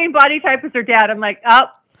saw the same body type as her dad, I'm like, oh,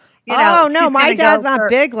 oh no, she's my gonna dad's go not for-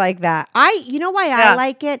 big like that. You know why Yeah. I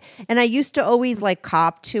like it? And I used to always like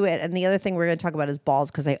cop to it. And the other thing we're going to talk about is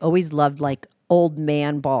balls, because I always loved like old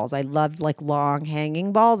man balls. I loved like long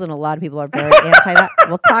hanging balls, and a lot of people are very anti that.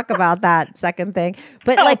 We'll talk about that second thing.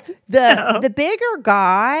 But like the bigger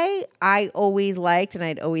guy, I always liked, and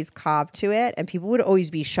I'd always cop to it. And people would always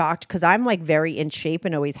be shocked because I'm like very in shape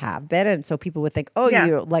and always have been. And so people would think, oh, Yeah.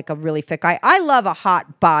 you're like a really fit guy. I love a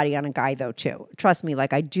hot body on a guy though too. Trust me,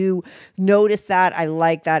 like I do notice that. I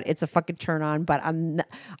like that. It's a fucking turn on. But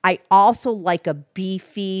I also like a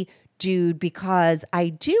beefy dude because I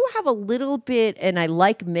do have a little bit, and I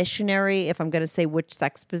like missionary, if I'm going to say which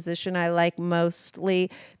sex position I like mostly,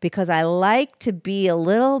 because I like to be a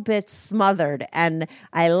little bit smothered, and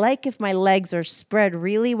I like if my legs are spread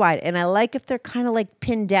really wide, and I like if they're kind of like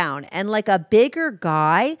pinned down, and like a bigger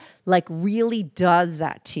guy like really does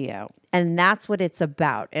that to you. And that's what it's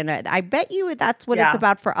about. And I bet you that's what it's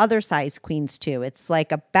about for other size queens too. It's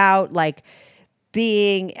like about like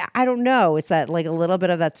being, I don't know, it's that like a little bit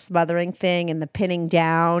of that smothering thing and the pinning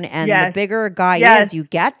down, and the bigger a guy is, you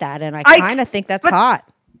get that, and I kind of think that's hot.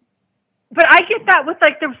 But I get that with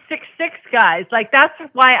like the 6'6" guys. Like that's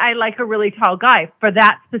why I like a really tall guy, for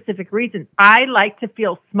that specific reason. I like to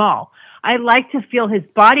feel small. I like to feel his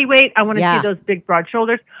body weight. I want to see those big broad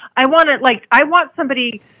shoulders. I want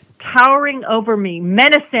somebody towering over me,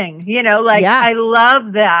 menacing, I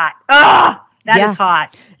love that. That is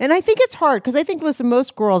hot. And I think it's hard because I think, listen,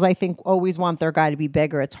 most girls, I think, always want their guy to be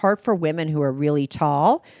bigger. It's hard for women who are really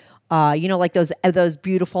tall. Like those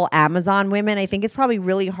beautiful Amazon women. I think it's probably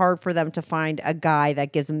really hard for them to find a guy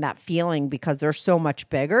that gives them that feeling because they're so much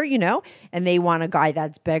bigger, and they want a guy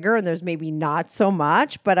that's bigger, and there's maybe not so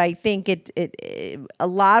much. But I think a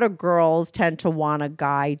lot of girls tend to want a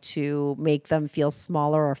guy to make them feel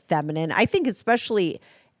smaller or feminine. I think especially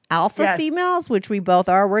alpha females, which we both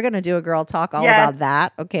are. We're going to do a girl talk all about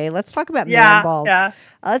that. Okay, let's talk about man balls. Yeah.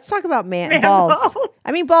 Let's talk about man balls.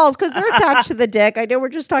 I mean balls, because they're attached to the dick. I know we're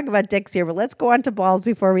just talking about dicks here, but let's go on to balls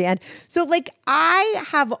before we end. So like I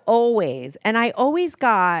always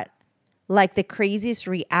got like the craziest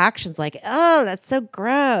reactions, like, oh, that's so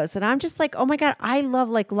gross. And I'm just like, oh my God, I love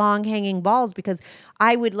like long hanging balls because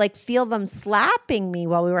I would like feel them slapping me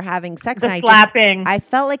while we were having sex. I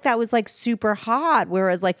felt like that was like super hot.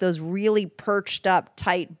 Whereas like those really perched up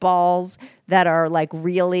tight balls that are like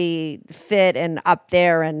really fit and up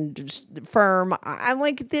there and just firm, I'm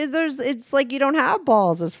like, it's like you don't have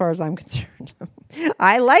balls as far as I'm concerned.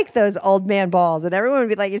 I like those old man balls, and everyone would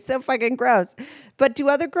be like, it's so fucking gross. But do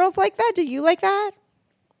other girls like that? Do you like that?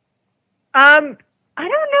 I don't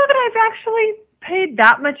know that I've actually paid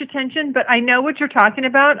that much attention, but I know what you're talking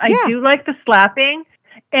about. I do like the slapping.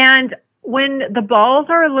 And when the balls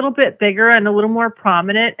are a little bit bigger and a little more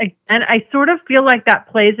prominent, and I sort of feel like that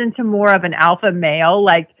plays into more of an alpha male.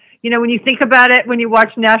 Like, when you think about it, when you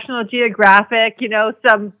watch National Geographic,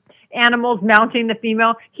 some animals mounting the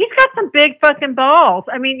female, he's got some big fucking balls.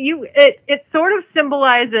 I mean, it sort of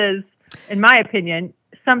symbolizes, in my opinion,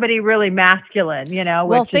 somebody really masculine,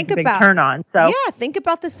 which is a big turn on. So yeah, think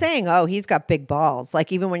about the saying, oh, he's got big balls.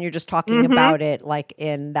 Like even when you're just talking about it, like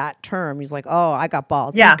in that term, he's like, oh, I got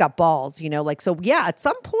balls. Yeah. He's got balls, like, so yeah, at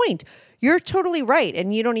some point you're totally right.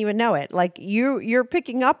 And you don't even know it. Like you're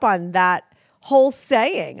picking up on that whole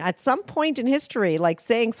saying. At some point in history, like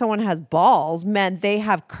saying someone has balls meant they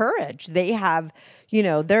have courage. They have,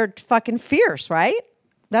 they're fucking fierce, right?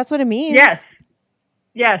 That's what it means.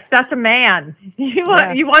 Yes, that's a man. You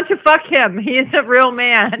want to fuck him. He is a real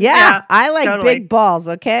man. Yeah, I like big balls,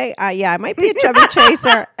 okay? I might be a chubby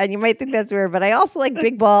chaser, and you might think that's weird, but I also like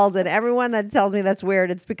big balls, and everyone that tells me that's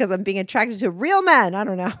weird, it's because I'm being attracted to real men. I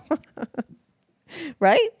don't know.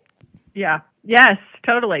 Right? Yeah. Yes,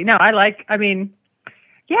 totally. No, I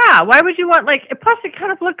Yeah, why would you want plus it kind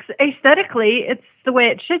of looks aesthetically, it's the way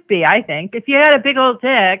it should be, I think. If you had a big old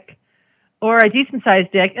dick or a decent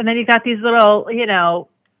sized dick and then you got these little,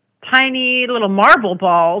 tiny little marble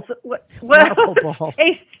balls, Marble balls.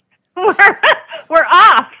 we're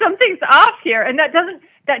off. Something's off here. And that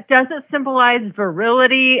doesn't symbolize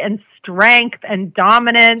virility and strength and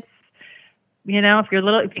dominance. If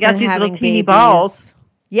you got these little teeny balls.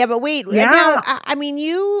 Yeah, but wait. Yeah. Now, I mean,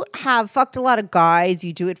 you have fucked a lot of guys.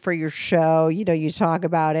 You do it for your show. You talk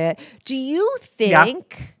about it. Do you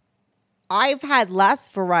think I've had less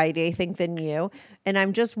variety, I think, than you? And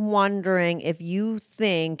I'm just wondering if you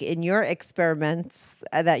think in your experiments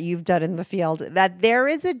that you've done in the field that there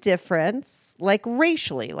is a difference, like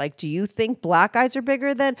racially. Like, do you think black guys are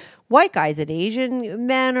bigger than white guys and Asian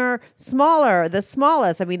men are smaller, the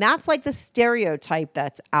smallest? I mean, that's like the stereotype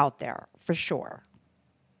that's out there for sure.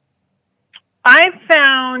 I've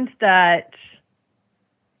found that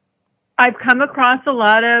I've come across a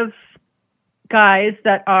lot of guys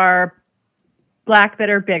that are black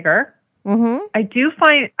that are bigger. Mm-hmm. I do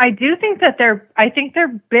think that they're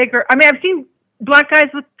bigger. I mean, I've seen black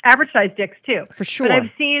guys with average size dicks too. For sure. But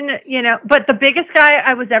I've seen, but the biggest guy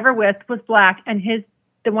I was ever with was black, and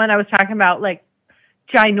the one I was talking about, like,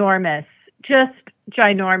 ginormous, just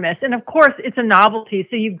ginormous. And of course it's a novelty.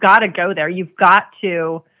 So you've got to go there. You've got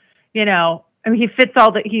to, I mean, he fits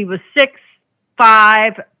he was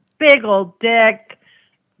 6'5", big old dick,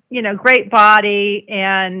 great body.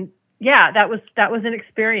 And yeah, that was an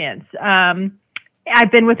experience.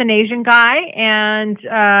 I've been with an Asian guy, and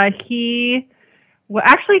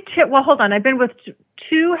hold on. I've been with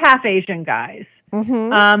two half Asian guys.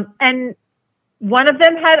 Mm-hmm. And one of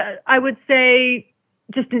them had, I would say,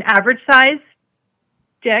 just an average size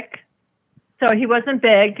dick. So he wasn't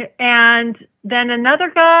big. And then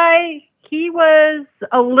another guy, he was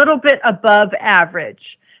a little bit above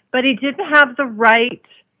average, but he didn't have the right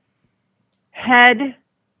head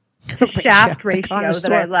to shaft ratio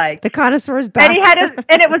that I like. The connoisseur's back. And he had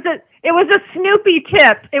and it was a Snoopy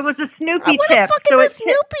tip. It was a Snoopy what tip. What the fuck is a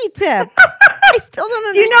Snoopy tip? I still don't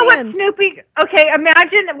understand. Do you know what Snoopy? Okay,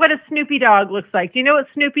 imagine what a Snoopy dog looks like. Do you know what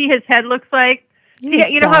his head looks like? Yeah,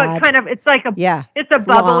 you know how it kind of, it's like it's a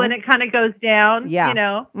bubble long. And it kind of goes down. Yeah.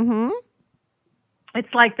 Mm-hmm.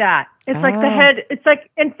 It's like that. It's like the head. It's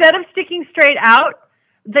like instead of sticking straight out,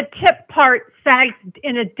 the tip part sags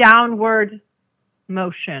in a downward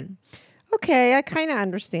motion. Okay, I kind of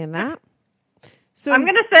understand that. So I'm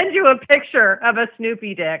going to send you a picture of a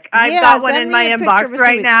Snoopy dick. I've got one in my inbox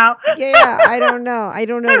right now. Yeah, I don't know. I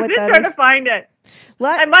don't know what that is. I'm just trying to find it.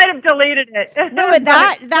 I might have deleted it. No, but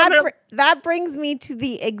that brings me to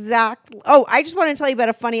the exact. Oh, I just want to tell you about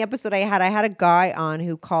a funny episode I had. I had a guy on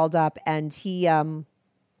who called up, and he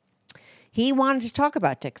wanted to talk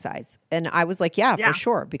about dick size, and I was like, yeah, for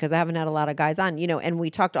sure, because I haven't had a lot of guys on, and we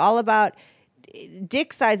talked all about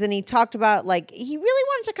dick size, and he talked about, like, he really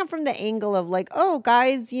wanted to come from the angle of, like, oh,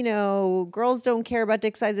 guys, girls don't care about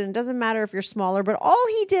dick size, and it doesn't matter if you're smaller. But all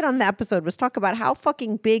he did on the episode was talk about how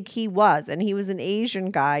fucking big he was, and he was an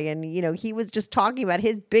Asian guy, and he was just talking about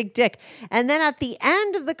his big dick. And then at the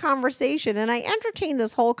end of the conversation, and I entertained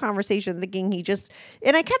this whole conversation thinking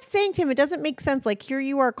and I kept saying to him, it doesn't make sense. Like, here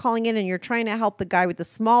you are calling in and you're trying to help the guy with the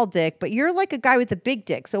small dick, but you're like a guy with a big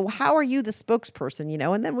dick. So how are you the spokesperson?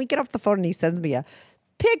 And then we get off the phone and he sends me a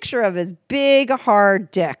picture of his big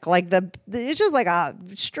hard dick, like it's just like a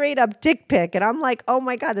straight up dick pic, and I'm like, oh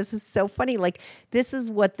my god, this is so funny. Like, this is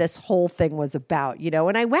what this whole thing was about,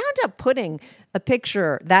 and I wound up putting a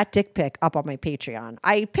picture, that dick pic, up on my Patreon.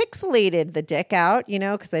 I pixelated the dick out,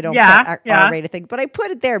 because I don't put R-rated things, but I put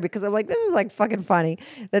it there because I'm like, this is like fucking funny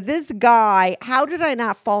that this guy, how did I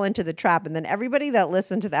not fall into the trap? And then everybody that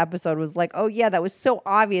listened to the episode was like, oh yeah, that was so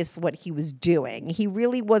obvious what he was doing. He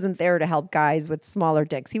really wasn't there to help guys with smaller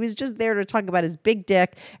dicks. He was just there to talk about his big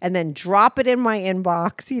dick and then drop it in my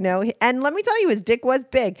inbox, and let me tell you, his dick was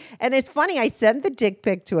big. And it's funny, I sent the dick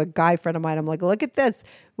pic to a guy friend of mine. I'm like, look at this.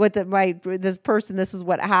 This person, this is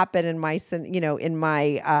what happened in my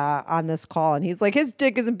on this call, and he's like, his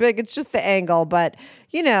dick isn't big, it's just the angle, but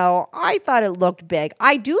I thought it looked big.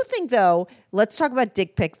 I do think, though, let's talk about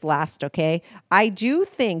dick pics last, okay? I do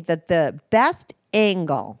think that the best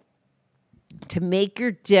angle to make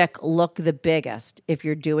your dick look the biggest, if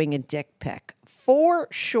you're doing a dick pic, for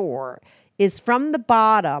sure, is from the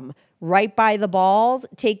bottom, right by the balls.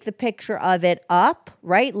 Take the picture of it up,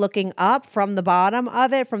 right? Looking up from the bottom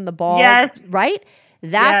of it, from the ball, yes. Right?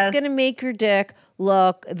 That's going to make your dick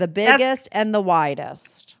look the biggest and the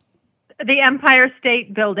widest. The Empire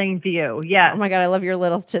State Building view, yes. Oh my God, I love your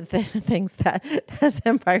little things that has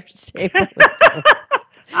Empire State Building.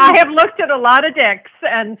 I have looked at a lot of dicks,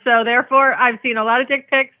 and so therefore I've seen a lot of dick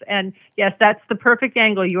pics, and yes, that's the perfect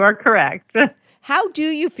angle. You are correct. How do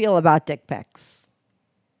you feel about dick pics?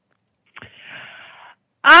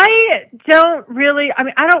 I don't really,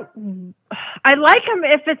 I like them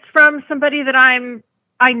if it's from somebody that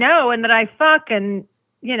I know and that I fuck, and,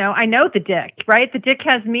 I know the dick, right? The dick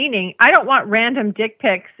has meaning. I don't want random dick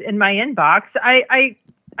pics in my inbox.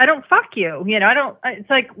 I don't fuck you, it's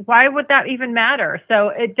like, why would that even matter?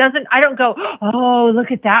 So I don't go, oh,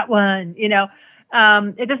 look at that one.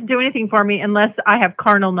 It doesn't do anything for me unless I have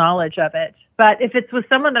carnal knowledge of it. But if it's with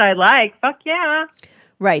someone that I like, fuck yeah.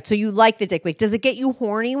 Right. So you like the dick pic. Does it get you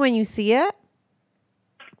horny when you see it?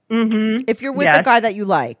 Mm-hmm. If you're with a guy that you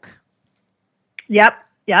like. Yep.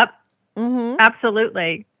 Mm-hmm.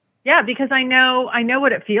 Absolutely. Yeah, because I know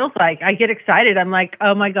what it feels like. I get excited. I'm like,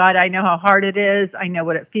 oh my God, I know how hard it is. I know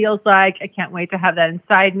what it feels like. I can't wait to have that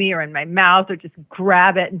inside me or in my mouth or just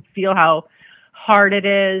grab it and feel how hard it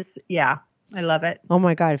is. Yeah, I love it. Oh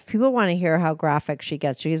my God. If people want to hear how graphic she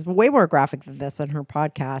gets, she's way more graphic than this on her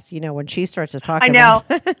podcast. When she starts to talk I know.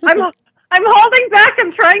 I'm holding back.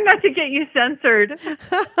 I'm trying not to get you censored.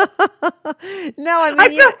 No, I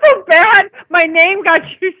feel so bad. My name got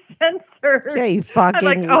you censored. Yeah, you fucking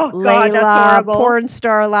I'm like, oh, Layla, God, that's horrible. porn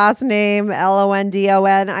star last name,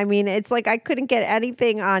 London. I mean, it's like I couldn't get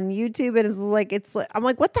anything on YouTube, and I'm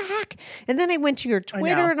like, what the heck? And then I went to your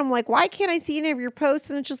Twitter, and I'm like, why can't I see any of your posts?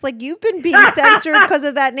 And it's just like, you've been being censored because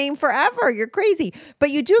of that name forever. You're crazy.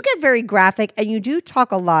 But you do get very graphic, and you do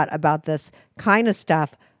talk a lot about this kind of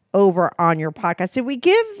stuff over on your podcast. Did we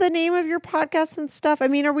give the name of your podcast and stuff? I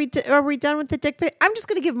mean, are we done with the dick pic? I'm just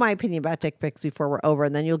going to give my opinion about dick pics before we're over,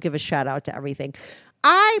 and then you'll give a shout out to everything.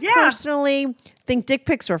 I personally think dick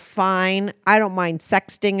pics are fine. I don't mind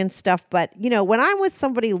sexting and stuff, but when I'm with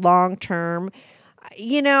somebody long term,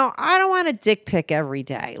 I don't want a dick pic every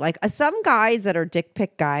day. Like some guys that are dick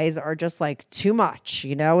pic guys are just like too much,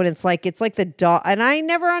 and it's like the dog. And I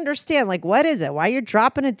never understand, like, what is it? Why you're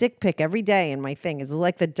dropping a dick pic every day? And my thing is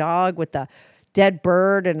like the dog with the dead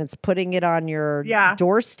bird and it's putting it on your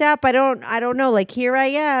doorstep. I don't know. Like, here I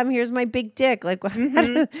am. Here's my big dick. Like,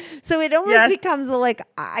 so it almost becomes like,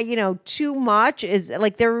 too much is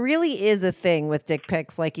like, there really is a thing with dick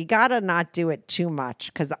pics. Like, you got to not do it too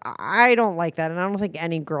much because I don't like that. And I don't think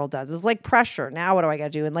any girl does. It's like pressure. Now, what do I got to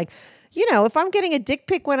do? And like, if I'm getting a dick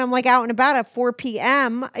pic when I'm like out and about at 4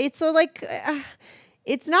 p.m., it's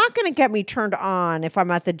it's not going to get me turned on if I'm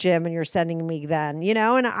at the gym and you're sending me then,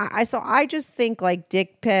 and I just think like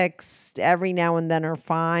dick pics every now and then are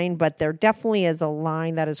fine, but there definitely is a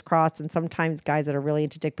line that is crossed. And sometimes guys that are really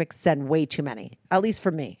into dick pics send way too many, at least for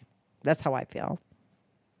me. That's how I feel.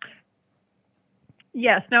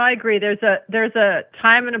 Yes, no, I agree. There's a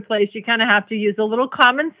time and a place. You kind of have to use a little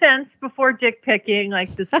common sense before dick picking. Like,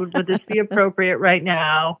 would this be appropriate right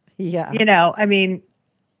now? Yeah.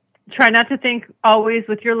 Try not to think always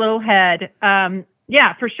with your little head.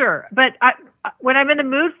 Yeah, for sure. But when I'm in the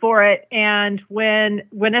mood for it and when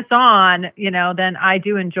it's on, then I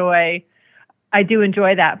do enjoy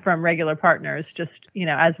that from regular partners, just,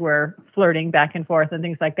 as we're flirting back and forth and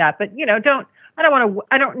things like that. But,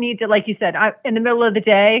 I don't need to, like you said, in the middle of the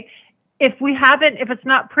day, if it's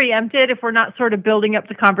not preempted, if we're not sort of building up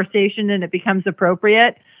the conversation and it becomes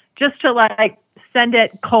appropriate, just to like send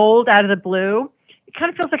it cold out of the blue, it kind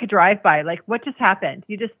of feels like a drive-by. Like, what just happened?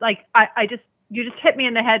 You just like, you just hit me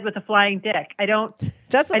in the head with a flying dick. I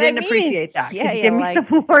didn't appreciate that. Yeah, give me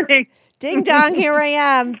some warning. Ding dong, here I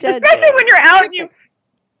am. Especially when you're out and you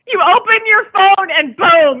open your phone and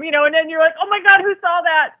boom, and then you're like, oh my God, who saw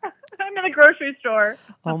that? I'm in the grocery store.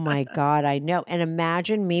 Oh my God, I know. And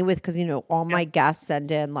imagine me because, all my guests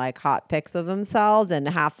send in like hot pics of themselves, and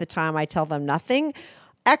half the time I tell them nothing.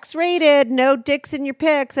 X-rated, no dicks in your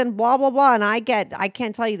pics, and blah, blah, blah. And I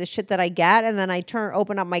can't tell you the shit that I get. And then I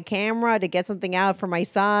open up my camera to get something out for my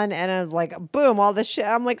son. And it's like, boom, all this shit.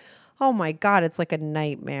 I'm like, oh my God, it's like a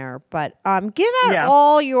nightmare. But give out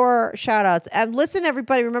all your shout outs. And listen,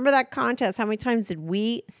 everybody, remember that contest. How many times did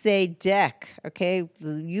we say dick? Okay.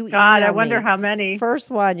 God, I wonder how many.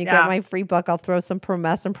 First one, you get my free book. I'll throw some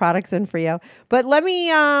Promescent products in for you. But let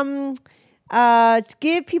me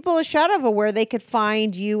give people a shout out of where they could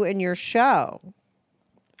find you and your show.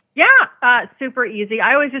 Yeah, super easy.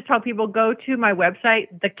 I always just tell people go to my website,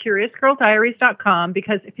 thecuriousgirldiaries.com,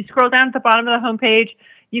 because if you scroll down at the bottom of the homepage,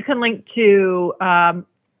 you can link to all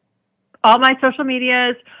my social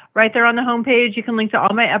medias right there on the homepage. You can link to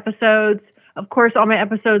all my episodes. Of course, all my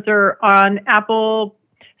episodes are on Apple,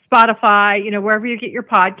 Spotify, wherever you get your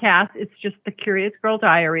podcasts. It's just The Curious Girl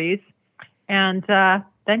Diaries. And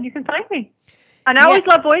then you can find me. And I always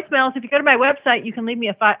love voicemails. If you go to my website, you can leave me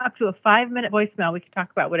up to a 5-minute voicemail. We can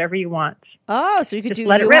talk about whatever you want. Oh, so you could Just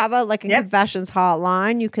let it rip. have a confessions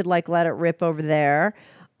hotline. You could like let it rip over there.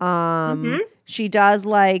 She does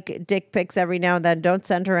like dick pics every now and then. Don't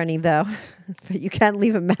send her any though, but you can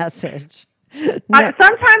leave a message. No.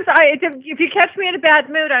 Sometimes if you catch me in a bad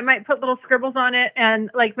mood, I might put little scribbles on it and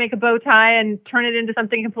like make a bow tie and turn it into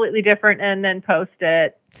something completely different and then post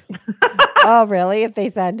it. Oh, really? If they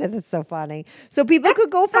send it, it's so funny. So people could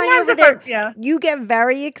go find you over there. Yeah. You get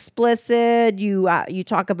very explicit. You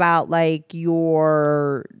talk about like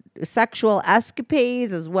your sexual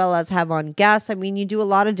escapades as well as have on guests. I mean, you do a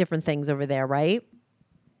lot of different things over there, right?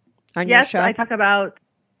 On your show? I talk about.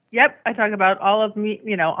 Yep, I talk about all of me,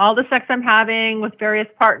 all the sex I'm having with various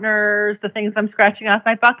partners, the things I'm scratching off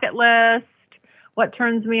my bucket list, what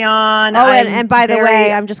turns me on. Oh, and by the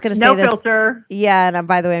way, I'm just going to say this. No filter. Yeah, and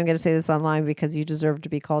by the way, I'm going to say this online because you deserve to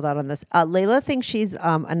be called out on this. Layla thinks she's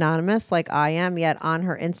anonymous like I am, yet on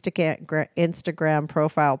her Instagram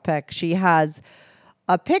profile pic, she has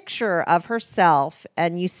a picture of herself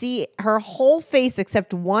and you see her whole face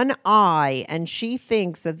except one eye, and she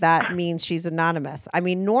thinks that means she's anonymous. I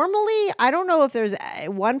mean, normally, I don't know if there's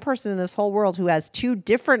one person in this whole world who has two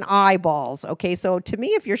different eyeballs. Okay, so to me,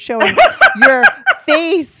 if you're showing your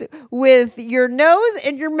face with your nose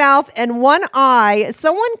and your mouth and one eye,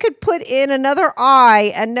 someone could put in another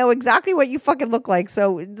eye and know exactly what you fucking look like.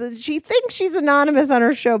 So she thinks she's anonymous on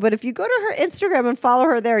her show, but if you go to her Instagram and follow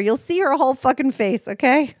her there, you'll see her whole fucking face.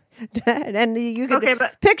 Okay. And you can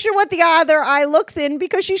picture what the other eye looks in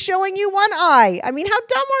because she's showing you one eye. I mean, how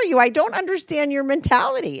dumb are you? I don't understand your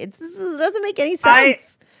mentality. It doesn't make any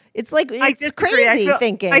sense. It's like, it's crazy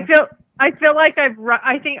thinking. I feel like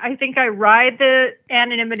I think I ride the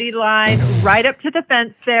anonymity line right up to the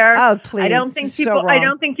fence there. Oh, please. I don't think you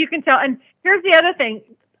can tell. And here's the other thing.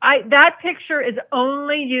 That picture is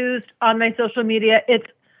only used on my social media.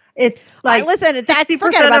 It's like listen,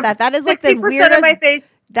 forget about that. That is like the weirdest. Of my face.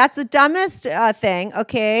 That's the dumbest thing.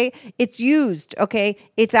 Okay, it's used. Okay,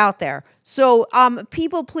 it's out there. So,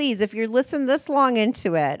 people, please, if you're listening this long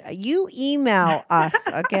into it, you email us,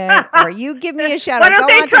 okay, or you give me a shout out. Why don't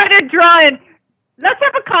they try to draw in? Let's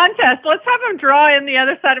have a contest. Let's have them draw in the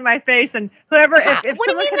other side of my face, and whoever. If what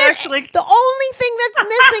do you mean? The only thing that's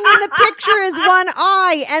missing in the picture is one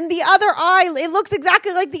eye, and the other eye. It looks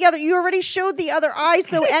exactly like the other. You already showed the other eye,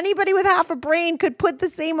 so anybody with half a brain could put the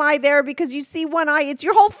same eye there because you see one eye. It's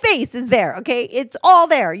your whole face is there. Okay, it's all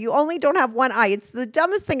there. You only don't have one eye. It's the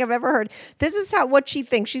dumbest thing I've ever heard. This is what she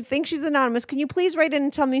thinks. She thinks she's anonymous. Can you please write in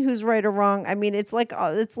and tell me who's right or wrong? I mean, it's like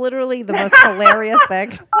it's literally the most hilarious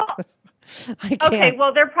thing. Okay,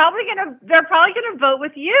 well, they're probably gonna vote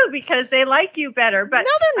with you because they like you better. But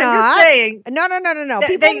no, they're not. I'm just saying, no.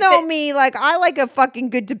 People know me. Like I like a fucking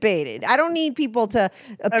good debate. I don't need people to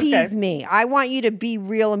appease me. I want you to be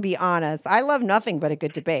real and be honest. I love nothing but a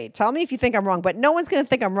good debate. Tell me if you think I'm wrong, but no one's gonna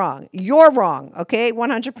think I'm wrong. You're wrong. Okay,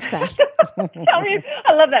 100%. Tell me.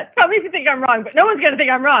 I love that. Tell me if you think I'm wrong, but no one's gonna think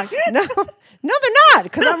I'm wrong. No, they're not,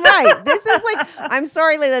 because I'm right. This is like, I'm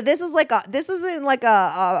sorry, Layla. This isn't like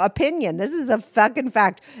a opinion. This is a fucking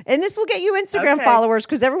fact. And this will get you Instagram followers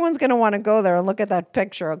because everyone's going to want to go there and look at that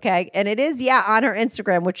picture, okay? And it is, on her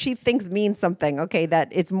Instagram, which she thinks means something, okay, that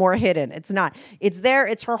it's more hidden. It's not. It's there.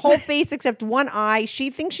 It's her whole face except one eye.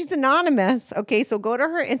 She thinks she's anonymous, okay? So go to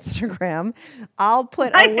her Instagram. I'll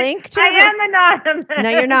put a link to her. I am anonymous. No,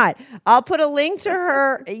 you're not. I'll put a link to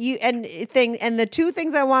her. And the two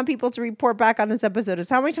things I want people to report back on this episode is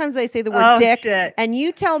how many times I say the word dick, shit. And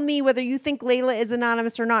you tell me whether you think Layla is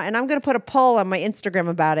anonymous or not, and I'm going to put a poll on my Instagram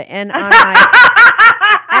about it, and on my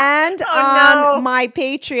my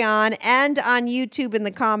Patreon, and on YouTube in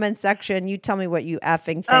the comments section. You tell me what you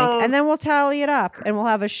effing think, and then we'll tally it up, and we'll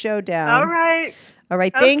have a showdown. All right.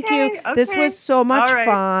 Thank you. Okay. This was so much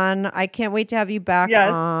fun. I can't wait to have you back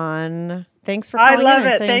on. Thanks for calling in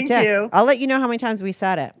and saying Thank you. I'll let you know how many times we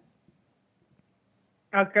said it.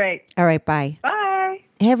 Oh, great. All right, bye. Bye.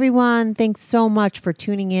 Hey, everyone. Thanks so much for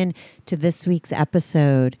tuning in to this week's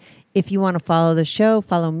episode. If you want to follow the show,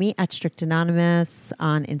 follow me at Strict Anonymous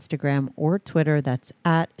on Instagram or Twitter. That's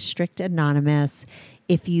at Strict Anonymous.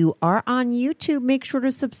 If you are on YouTube, make sure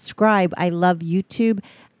to subscribe. I love YouTube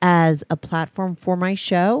as a platform for my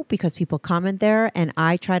show because people comment there and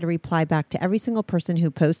I try to reply back to every single person who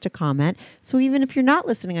posts a comment. So even if you're not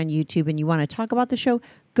listening on YouTube and you want to talk about the show,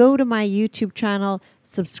 go to my YouTube channel,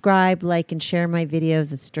 subscribe, like, and share my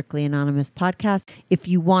videos. It's Strictly Anonymous Podcast. If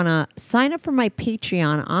you want to sign up for my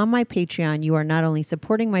Patreon, on my Patreon, you are not only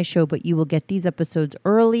supporting my show, but you will get these episodes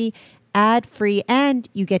early, ad-free, and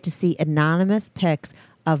you get to see anonymous pics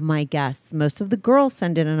of my guests. Most of the girls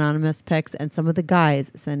send in anonymous pics and some of the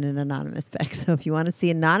guys send in anonymous pics. So if you want to see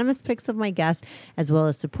anonymous pics of my guests, as well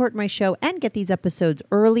as support my show and get these episodes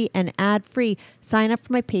early and ad-free, sign up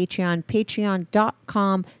for my Patreon,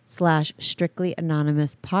 patreon.com/Strictly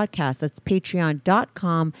Anonymous Podcast. That's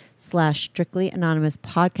patreon.com/Strictly Anonymous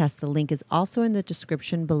Podcast. The link is also in the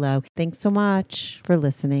description below. Thanks so much for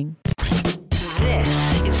listening.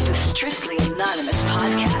 This is the Strictly Anonymous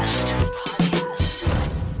Podcast.